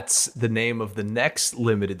 And that's the name of the next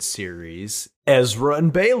limited series, Ezra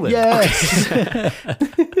and Baylan. Yes!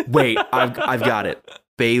 Wait, I've got it.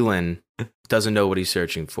 Baylan doesn't know what he's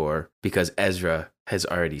searching for because Ezra has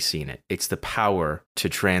already seen it. It's the power to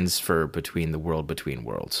transfer between the world between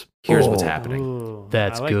worlds. Here's what's happening. Ooh,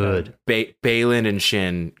 That's I like good. Baylan and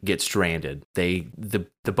Shin get stranded. The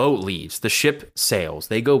boat leaves. The ship sails.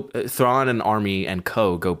 They go. Thrawn and army and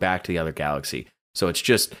co go back to the other galaxy. So it's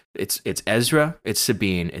Ezra, it's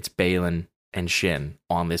Sabine, it's Baylan and Shin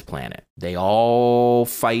on this planet. They all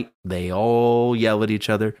fight. They all yell at each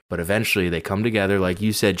other. But eventually they come together. Like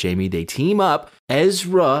you said, Jamie, they team up.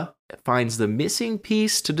 Ezra finds the missing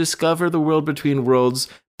piece to discover the world between worlds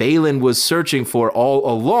Baylan was searching for all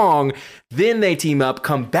along. Then they team up,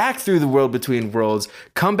 come back through the world between worlds,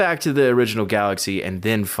 come back to the original galaxy, and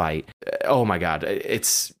then fight. Oh my God.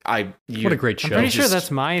 What a great show. I'm pretty sure that's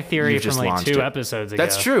my theory you've from just like launched 2 it. episodes ago.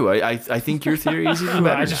 That's true. I think your theory is even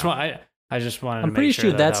better. I just wanted to I'm make pretty sure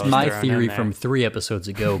sure that that's that was my thrown theory in there. from 3 episodes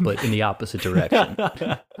ago, but in the opposite direction.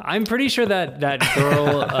 I'm pretty sure that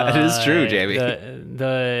girl. That is true, Jamie.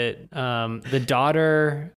 The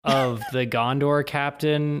daughter of the Gondor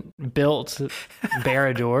captain built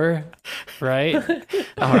Barad-dûr, right?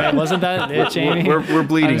 All right, wasn't that it, Jamie? We're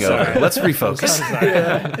bleeding I'm sorry. over. Let's refocus.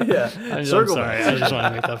 I'm Circle sorry. back. I just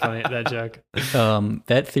want to make that joke.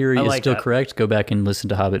 That theory I is like still that. correct. Go back and listen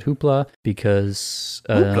to Hobbit Hoopla, because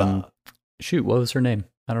Hoopla. shoot, what was her name?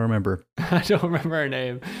 I don't remember. I don't remember her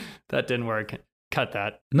name. That didn't work. Cut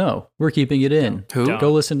that. No, we're keeping it in. Who? Don't.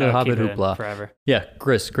 Go listen to I'll Hobbit keep it in Hoopla. forever. Yeah,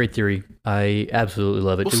 Chris, great theory. I absolutely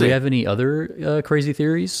love it. We'll Do see. we have any other crazy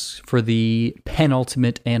theories for the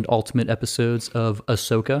penultimate and ultimate episodes of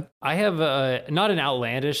Ahsoka? I have not an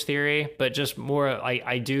outlandish theory, but just more.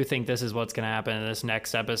 I do think this is what's going to happen in this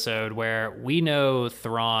next episode, where we know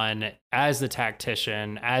Thrawn as the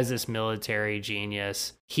tactician, as this military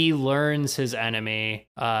genius. He learns his enemy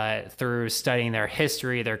through studying their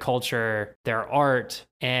history, their culture, their art,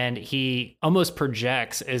 and he almost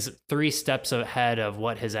projects is 3 steps ahead of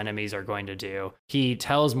what his enemies are going to do. He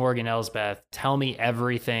tells Morgan Elsbeth, "Tell me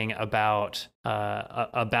everything about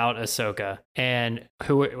Ahsoka," and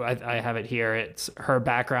who I have it here. It's her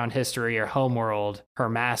background, history, her homeworld, her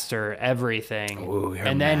master, everything. Ooh, her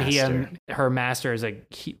and then master. her master is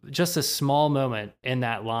just a small moment in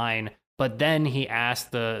that line. But then he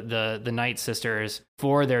asked the Night Sisters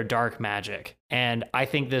for their dark magic. And I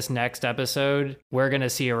think this next episode, we're going to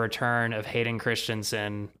see a return of Hayden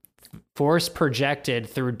Christensen, force projected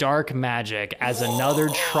through dark magic as another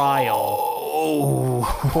trial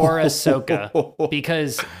for Ahsoka.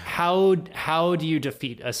 Because how do you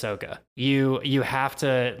defeat Ahsoka? You have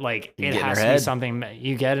to, like, it has to be something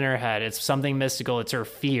you get in her head. It's something mystical. It's her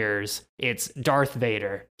fears. It's Darth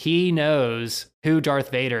Vader. He knows who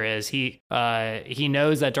Darth Vader is. He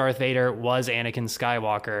knows that Darth Vader was Anakin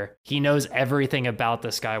Skywalker. He knows everything about the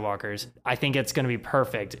Skywalkers. I think it's going to be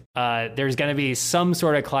perfect. There's going to be some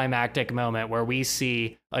sort of climactic moment where we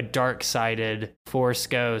see a dark-sided Force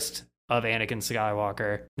ghost of Anakin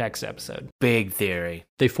Skywalker next episode. Big theory.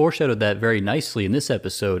 They foreshadowed that very nicely in this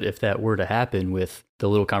episode, if that were to happen, with the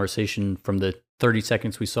little conversation from the 30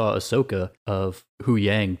 seconds we saw Ahsoka of Hu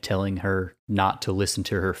Yang telling her not to listen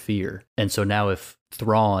to her fear. And so now if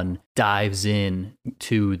Thrawn dives in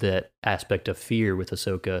to that aspect of fear with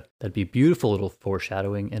Ahsoka, that'd be beautiful little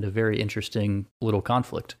foreshadowing and a very interesting little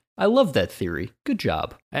conflict. I love that theory. Good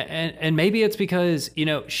job. And maybe it's because,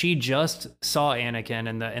 she just saw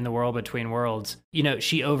Anakin in the World Between Worlds.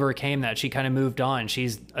 She overcame that. She kind of moved on.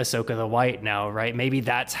 She's Ahsoka the White now, right? Maybe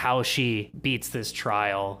that's how she beats this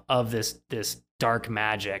trial of this dark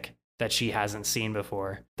magic that she hasn't seen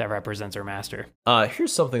before that represents her master.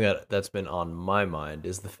 Here's something that's been on my mind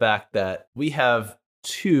is the fact that we have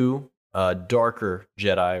two darker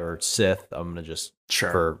Jedi or Sith. I'm going to just,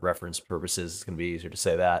 for reference purposes, it's going to be easier to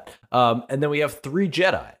say that. And then we have 3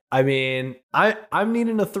 Jedi. I mean, I'm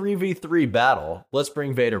needing a 3v3 battle. Let's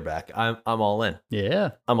bring Vader back. I'm all in.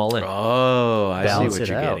 Yeah. I'm all in. Oh, I Balance see what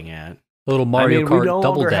it you're out. getting at. A little Mario Kart we no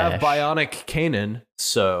double longer dash. have Bionic Kanan,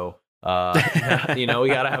 so we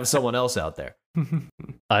got to have someone else out there.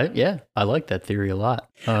 I like that theory a lot.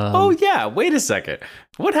 Oh yeah, wait a second.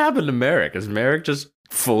 What happened to Merrick? Is Merrick just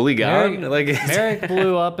fully gone? Merrick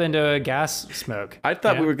blew up into a gas smoke. I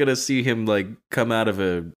thought we were gonna see him come out of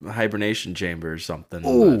a hibernation chamber or something.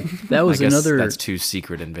 Oh, that was that's too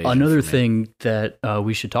secret invasion. Another thing that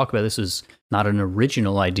we should talk about. This is not an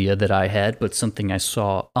original idea that I had, but something I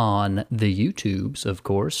saw on the YouTubes, of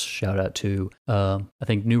course. Shout out to, I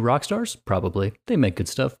think, New Rockstars, probably. They make good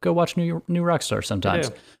stuff. Go watch New Rockstars sometimes.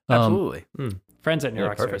 They do. Absolutely. Friends at New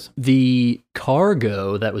Rockstars. The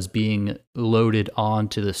cargo that was being loaded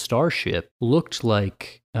onto the starship looked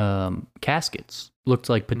like caskets, looked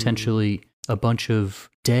like potentially a bunch of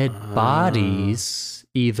dead bodies,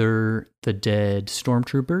 either the dead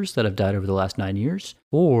stormtroopers that have died over the last 9 years,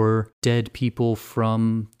 or dead people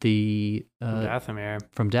from the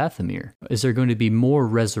Dathomir. Is there going to be more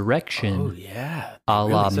resurrection? Oh yeah, a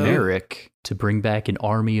la Merrick to bring back an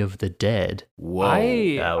army of the dead? Whoa!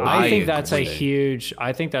 I think that's a huge.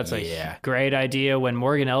 I think that's a great idea. When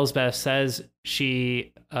Morgan Elsbeth says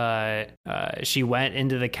she went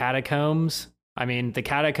into the catacombs. I mean, the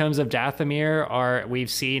catacombs of Dathomir we've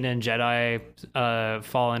seen in Jedi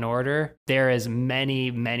Fallen Order. There is many,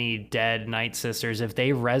 many dead Night Sisters. If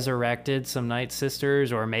they resurrected some Night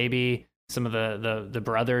Sisters, or maybe some of the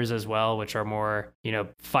brothers as well, which are more,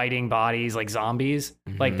 fighting bodies like zombies,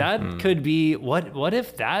 like that could be, what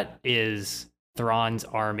if that is Thrawn's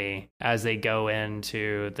army as they go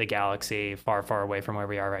into the galaxy far, far away from where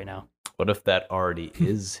we are right now? What if that already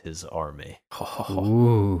is his army?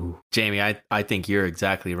 Ooh. Jamie, I think you're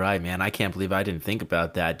exactly right, man. I can't believe I didn't think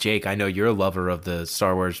about that. Jake, I know you're a lover of the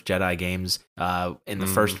Star Wars Jedi games in the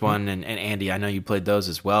first one, and Andy, I know you played those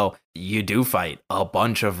as well. You do fight a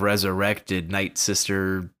bunch of resurrected Night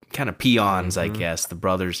Sister kind of peons, I guess, the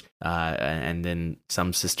brothers, and then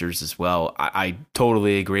some sisters as well. I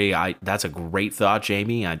totally agree. That's a great thought,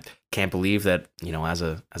 Jamie. I can't believe that, as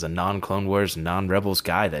a non-Clone Wars, non-Rebels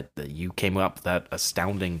guy, that you came up with that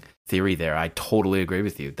astounding theory there. I totally agree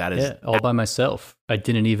with you. That is all by myself. I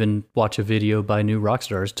didn't even watch a video by New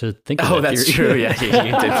Rockstars to think of that that's theory. true.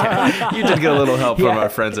 Yeah, you did get a little help from our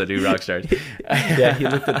friends at New Rockstars. Yeah, he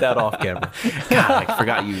looked at that off camera. God, I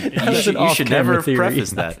forgot you. You should never have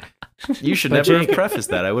prefaced that. You should never have prefaced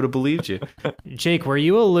that. I would have believed you. Jake, were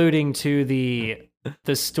you alluding to the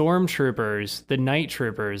stormtroopers, the night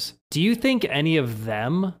troopers? Do you think any of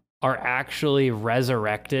them are actually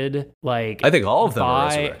resurrected? I think all of them are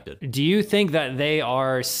resurrected. Do you think that they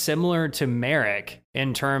are similar to Merrick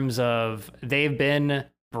in terms of they've been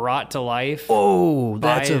brought to life? Oh,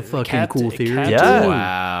 that's a fucking cool theory.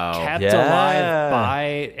 Wow. Kept alive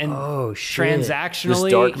by transactionally.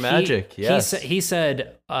 This dark magic. He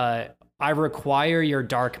said, I require your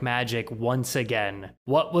dark magic once again.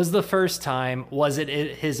 What was the first time? Was it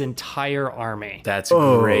his entire army? That's a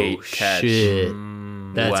great catch. Shit.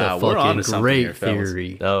 That's a fucking great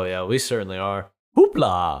theory. Oh, yeah, we certainly are.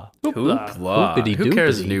 Hoopla. Hoopity Who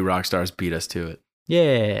cares if doopity. New Rockstars beat us to it?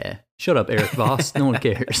 Yeah. Shut up, Eric Voss. No one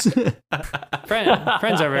cares.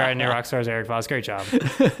 Friends over at New Rockstars, Eric Voss. Great job.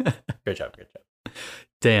 Great job.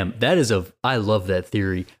 Damn, I love that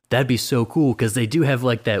theory. That'd be so cool because they do have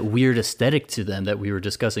like that weird aesthetic to them that we were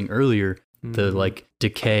discussing earlier. The like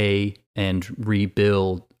decay and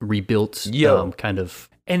rebuilt kind of.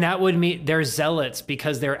 And that would mean they're zealots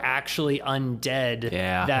because they're actually undead.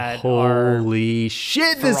 Yeah. That Holy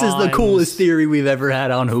shit, this is the coolest theory we've ever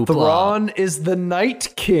had on Hoopla. Thrawn is the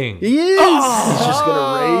Night King. He is. He's just going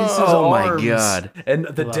to raise his arms. My God. And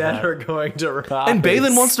the dead are going to rise. And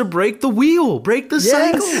Balin wants to break the wheel, break the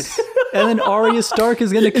cycle. And then Arya Stark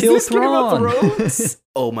is going to kill Thrawn.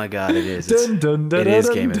 Oh my God, it is. It is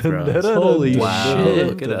Game of Thrones. Holy Wow, shit.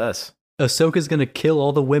 look at us. Ahsoka's gonna kill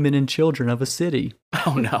all the women and children of a city.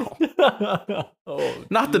 Oh no. Oh,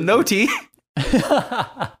 Not the Noti.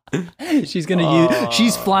 She's gonna use.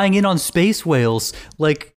 She's flying in on space whales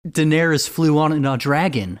like Daenerys flew on in a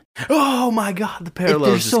dragon. Oh my god, the parallels.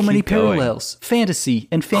 There's just so many keep going. parallels. Fantasy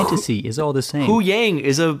and fantasy is all the same. Hu Yang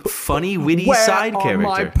is a funny, witty Where side are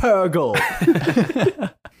my character. Purgle?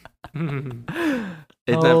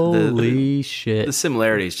 Holy shit! The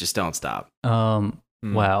similarities just don't stop.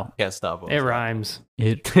 Wow. Can't stop It rhymes.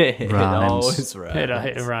 It It rhymes. always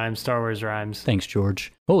rhymes. It rhymes. Star Wars rhymes. Thanks,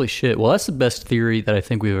 George. Holy shit. Well, that's the best theory that I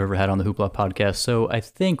think we've ever had on the Hoopla podcast. So I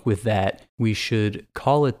think with that, we should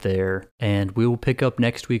call it there, and we will pick up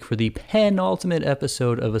next week for the penultimate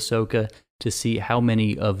episode of Ahsoka to see how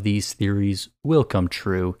many of these theories will come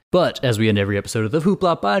true. But as we end every episode of the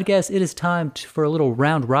Hoopla podcast, it is time for a little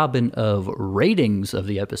round robin of ratings of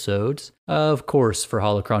the episodes. Of course, for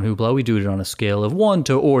Holocron Hoopla, we do it on a scale of 1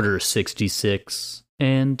 to order 66.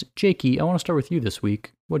 And Jakey, I want to start with you this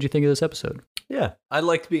week. What do you think of this episode? Yeah, I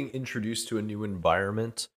liked being introduced to a new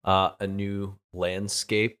environment, a new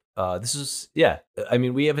landscape. This is, I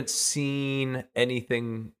mean, we haven't seen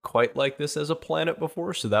anything quite like this as a planet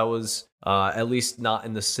before, so that was at least not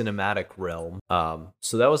in the cinematic realm.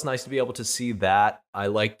 So that was nice to be able to see that. I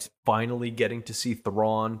liked finally getting to see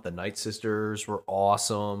Thrawn. The Night Sisters were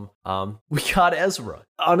awesome. We got Ezra.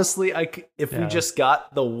 Honestly, if we just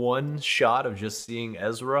got the one shot of just seeing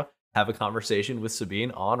Ezra have a conversation with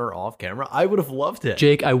Sabine on or off camera, I would have loved it.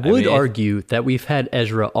 Jake, I would argue that we've had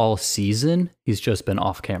Ezra all season. He's just been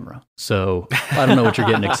off camera. So I don't know what you're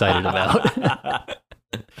getting excited about.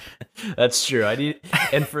 That's true.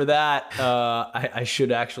 And for that, I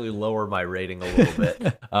should actually lower my rating a little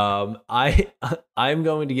bit. I'm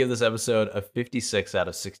going to give this episode a 56 out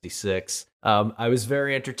of 66. I was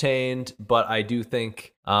very entertained, but I do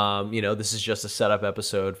think, this is just a setup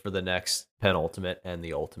episode for the next penultimate and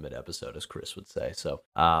the ultimate episode, as Chris would say. So,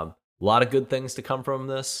 a lot of good things to come from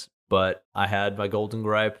this. But I had my golden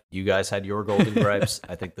gripe. You guys had your golden gripes.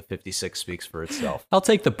 I think the 56 speaks for itself. I'll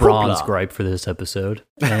take the bronze gripe for this episode.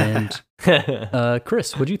 And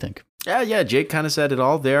Chris, what do you think? Yeah, Jake kind of said it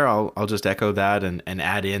all there. I'll just echo that and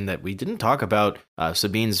add in that we didn't talk about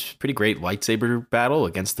Sabine's pretty great lightsaber battle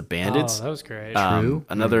against the bandits. Oh, that was great. True.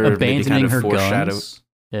 Another Abandoning maybe kind of her foreshadow. guns.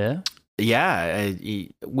 Yeah. Yeah,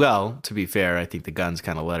 well, to be fair, I think the guns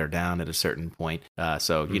kind of let her down at a certain point.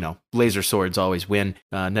 Laser swords always win.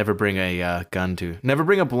 Never bring a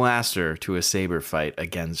blaster to a saber fight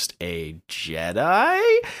against a Jedi.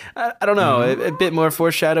 I don't know, a bit more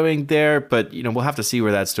foreshadowing there, but we'll have to see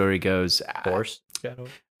where that story goes.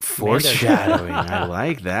 Foreshadowing. I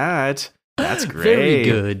like that. That's great. Very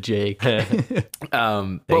good, Jake.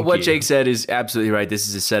 But what Jake said is absolutely right. This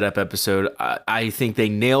is a setup episode. I think they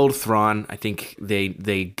nailed Thrawn. I think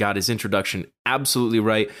they got his introduction absolutely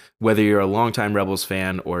right. Whether you're a longtime Rebels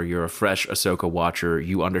fan or you're a fresh Ahsoka watcher,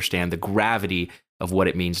 you understand the gravity of what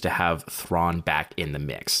it means to have Thrawn back in the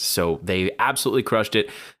mix. So they absolutely crushed it.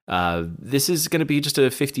 This is going to be just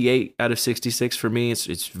a 58 out of 66 for me. It's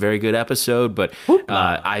a very good episode, but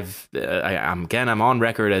I'm on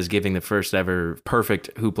record as giving the first ever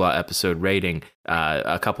perfect Hoopla episode rating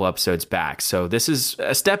a couple episodes back. So this is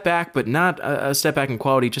a step back, but not a step back in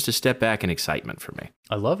quality, just a step back in excitement for me.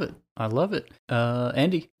 I love it.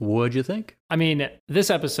 Andy, what'd you think? I mean, this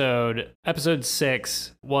episode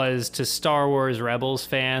 6, was to Star Wars Rebels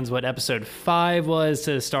fans what episode 5 was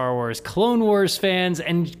to Star Wars Clone Wars fans,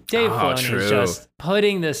 and Dave Filoni is just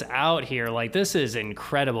putting this out here. Like, this is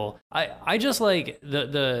incredible. I just like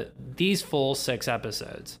these full 6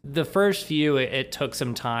 episodes. The first few, it took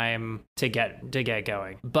some time to get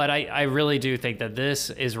going, but I really do think that this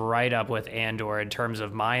is right up with Andor in terms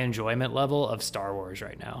of my enjoyment level of Star Wars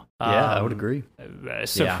right now. Yeah, I would agree.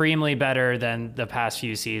 Supremely better than the past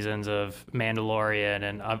few seasons of Mandalorian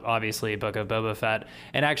and obviously Book of Boba Fett.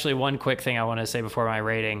 And actually, one quick thing I want to say before my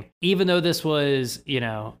rating, even though this was,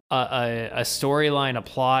 a storyline, a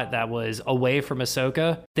plot that was away from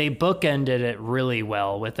Ahsoka, they bookended it really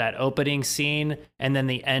well with that opening scene and then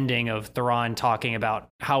the ending of Thrawn talking about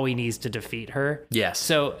how he needs to defeat her. Yes.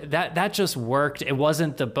 So that just worked. It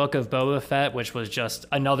wasn't the Book of Boba Fett, which was just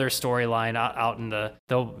another storyline out in the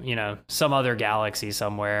some other galaxy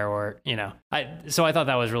somewhere, or so I thought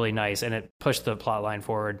that was really nice, and it pushed the plot line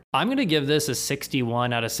forward. I'm going to give this a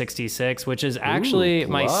 61 out of 66, which is actually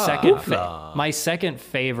my second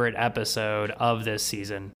favorite episode of this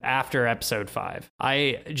season after episode 5.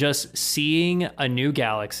 I just seeing a new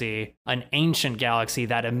galaxy, an ancient galaxy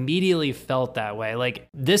that immediately felt that way. Like,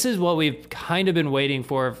 this is what we've kind of been waiting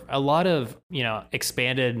for. A lot of,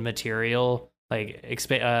 expanded material, like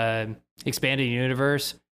expanded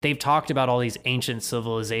universe. they've talked about all these ancient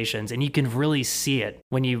civilizations, and you can really see it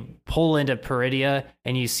when you pull into Peridia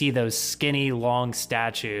and you see those skinny, long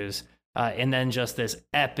statues, and then just this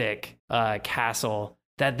epic castle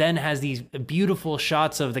that then has these beautiful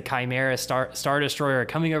shots of the Chimera Star Destroyer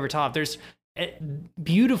coming over top. There's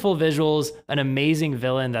beautiful visuals, an amazing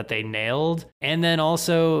villain that they nailed, and then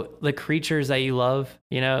also the creatures that you love,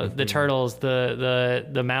 the turtles,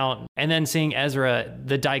 the mount, and then seeing Ezra,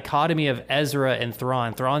 the dichotomy of Ezra and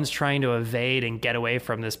Thrawn. Thrawn's trying to evade and get away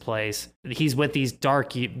from this place. He's with these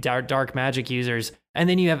dark magic users, and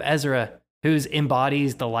then you have Ezra, who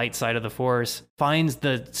embodies the light side of the Force, finds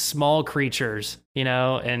the small creatures,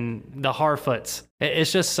 and the Harfoots.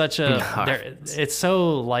 It's just such it's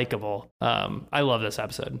so likable. I love this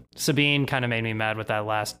episode. Sabine kind of made me mad with that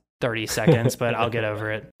last 30 seconds, but I'll get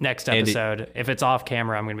over it. Next episode, if it's off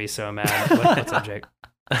camera, I'm going to be so mad. What's up, Jake?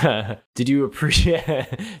 Did you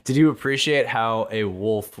appreciate how a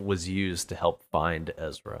wolf was used to help find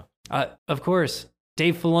Ezra? Of course.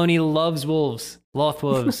 Dave Filoni loves wolves,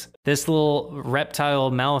 Lothwolves. This little reptile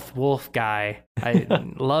mouth wolf guy. I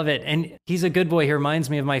love it. And he's a good boy. He reminds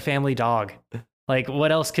me of my family dog. Like,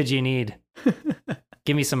 what else could you need?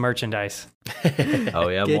 Give me some merchandise. Oh,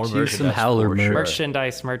 yeah, Get more you merchandise. some Howler merch.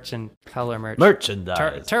 Howler merch.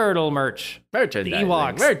 Merchandise. Turtle merch. Merchandise. The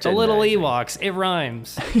Ewoks. The little Ewoks. It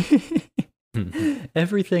rhymes.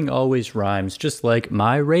 Everything always rhymes, just like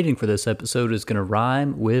my rating for this episode is going to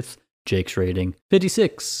rhyme with Jake's rating.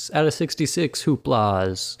 56 out of 66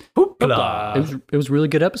 hooplas. Hoopla. It was a really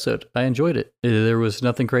good episode. I enjoyed it. There was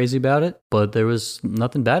nothing crazy about it, but there was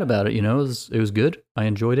nothing bad about it. It was good. I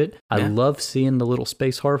enjoyed it. I love seeing the little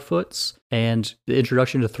space Harfoots, and the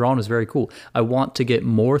introduction to Thrawn is very cool. I want to get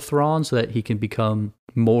more Thrawn so that he can become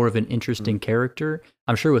more of an interesting character.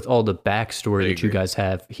 I'm sure with all the backstory that you guys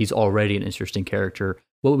have, he's already an interesting character.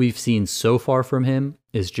 What we've seen so far from him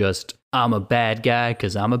is just, I'm a bad guy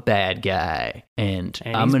because I'm a bad guy, and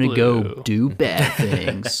I'm going to go do bad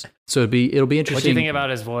things. So it'll be interesting. What do you think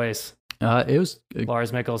about his voice? It was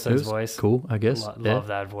Lars Mikkelsen's voice. Cool, I guess. Love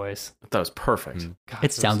that voice. That was perfect. God,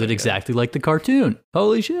 it sounded exactly like the cartoon.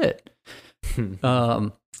 Holy shit.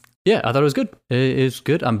 Yeah, I thought it was good. It was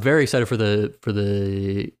good. I'm very excited for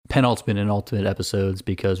the penultimate and ultimate episodes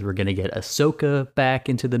because we're going to get Ahsoka back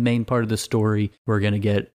into the main part of the story. We're going to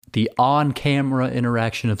get the on-camera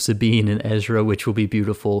interaction of Sabine and Ezra, which will be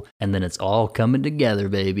beautiful. And then it's all coming together,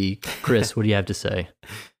 baby. Chris, what do you have to say?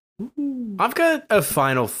 I've got a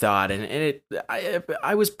final thought, and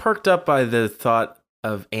I was perked up by the thought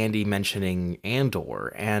of Andy mentioning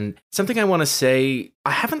Andor, and something I want to say,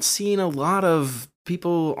 I haven't seen a lot of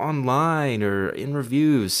people online or in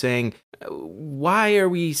reviews saying, why are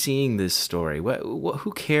we seeing this story?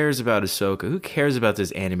 Who cares about Ahsoka? Who cares about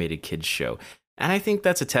this animated kids show? And I think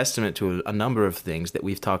that's a testament to a number of things that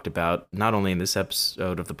we've talked about, not only in this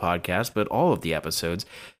episode of the podcast, but all of the episodes.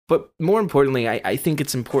 But more importantly, I think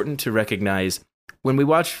it's important to recognize when we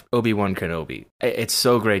watch Obi-Wan Kenobi, it's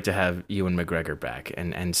so great to have Ewan McGregor back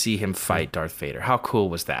and see him fight Darth Vader. How cool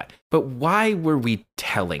was that? But why were we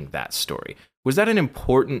telling that story? Was that an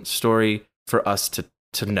important story for us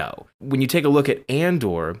to know? When you take a look at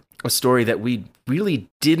Andor, a story that we really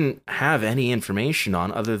didn't have any information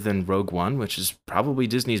on other than Rogue One, which is probably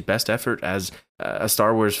Disney's best effort as a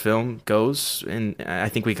Star Wars film goes. And I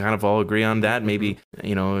think we kind of all agree on that. Maybe,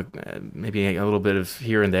 maybe a little bit of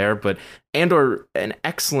here and there, but Andor, an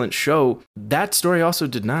excellent show. That story also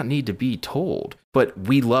did not need to be told, but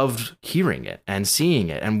we loved hearing it and seeing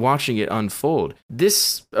it and watching it unfold.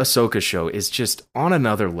 This Ahsoka show is just on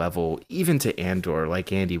another level, even to Andor,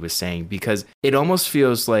 like Andy was saying, because it almost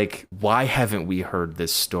feels like, why haven't we heard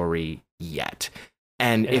this story yet?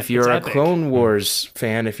 And if you're a Clone Wars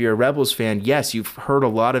fan, if you're a Rebels fan, yes, you've heard a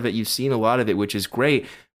lot of it, you've seen a lot of it, which is great.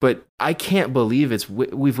 But I can't believe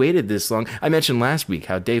we've waited this long. I mentioned last week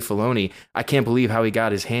how Dave Filoni, I can't believe how he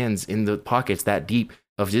got his hands in the pockets that deep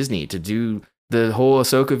of Disney to do the whole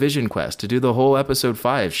Ahsoka Vision Quest, to do the whole Episode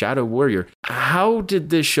 5, Shadow Warrior. How did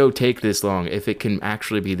this show take this long if it can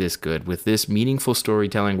actually be this good with this meaningful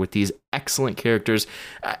storytelling, with these excellent characters?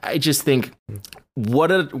 I just think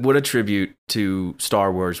what a tribute to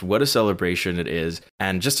Star Wars, what a celebration it is.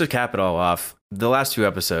 And just to cap it all off, the last two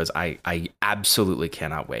episodes, I absolutely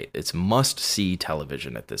cannot wait. It's must-see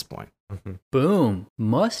television at this point. Mm-hmm. Boom.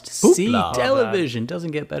 Must-see Hoopla. television.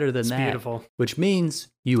 Doesn't get better than that. Beautiful. Which means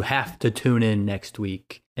you have to tune in next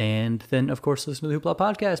week. And then, of course, listen to the Hoopla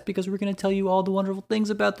podcast because we're going to tell you all the wonderful things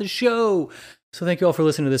about the show. So thank you all for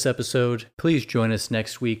listening to this episode. Please join us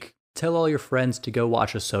next week. Tell all your friends to go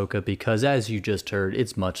watch Ahsoka because, as you just heard,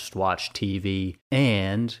 it's must-watch TV.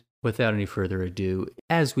 And without any further ado,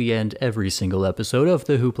 as we end every single episode of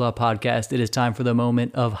the Hoopla podcast, it is time for the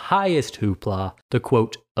moment of highest hoopla, the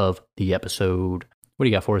quote of the episode. What do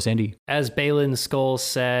you got for us, Andy? As Balin Skull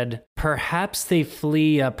said, perhaps they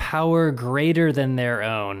flee a power greater than their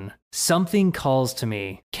own. Something calls to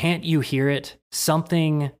me. Can't you hear it?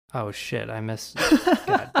 Something... Oh shit, I missed...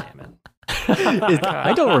 God damn it.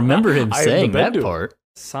 I don't remember him saying that part.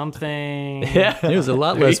 Something... Yeah. It was a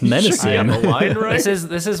lot less menacing. I have the line right.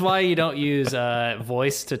 This is why you don't use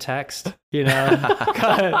voice to text, you know?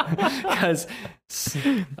 Because...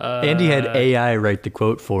 Andy had AI write the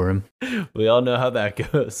quote for him. We all know how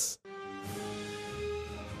that goes.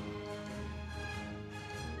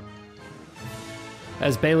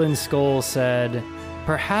 As Balin Skull said,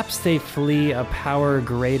 perhaps they flee a power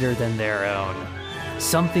greater than their own.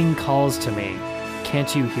 Something calls to me.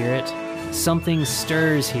 Can't you hear it? Something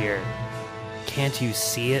stirs here. Can't you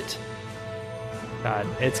see it? God,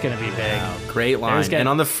 it's going to be big. Great line. And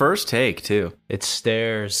on the first take, too. It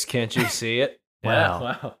stares. Can't you see it?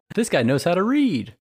 Wow. This guy knows how to read.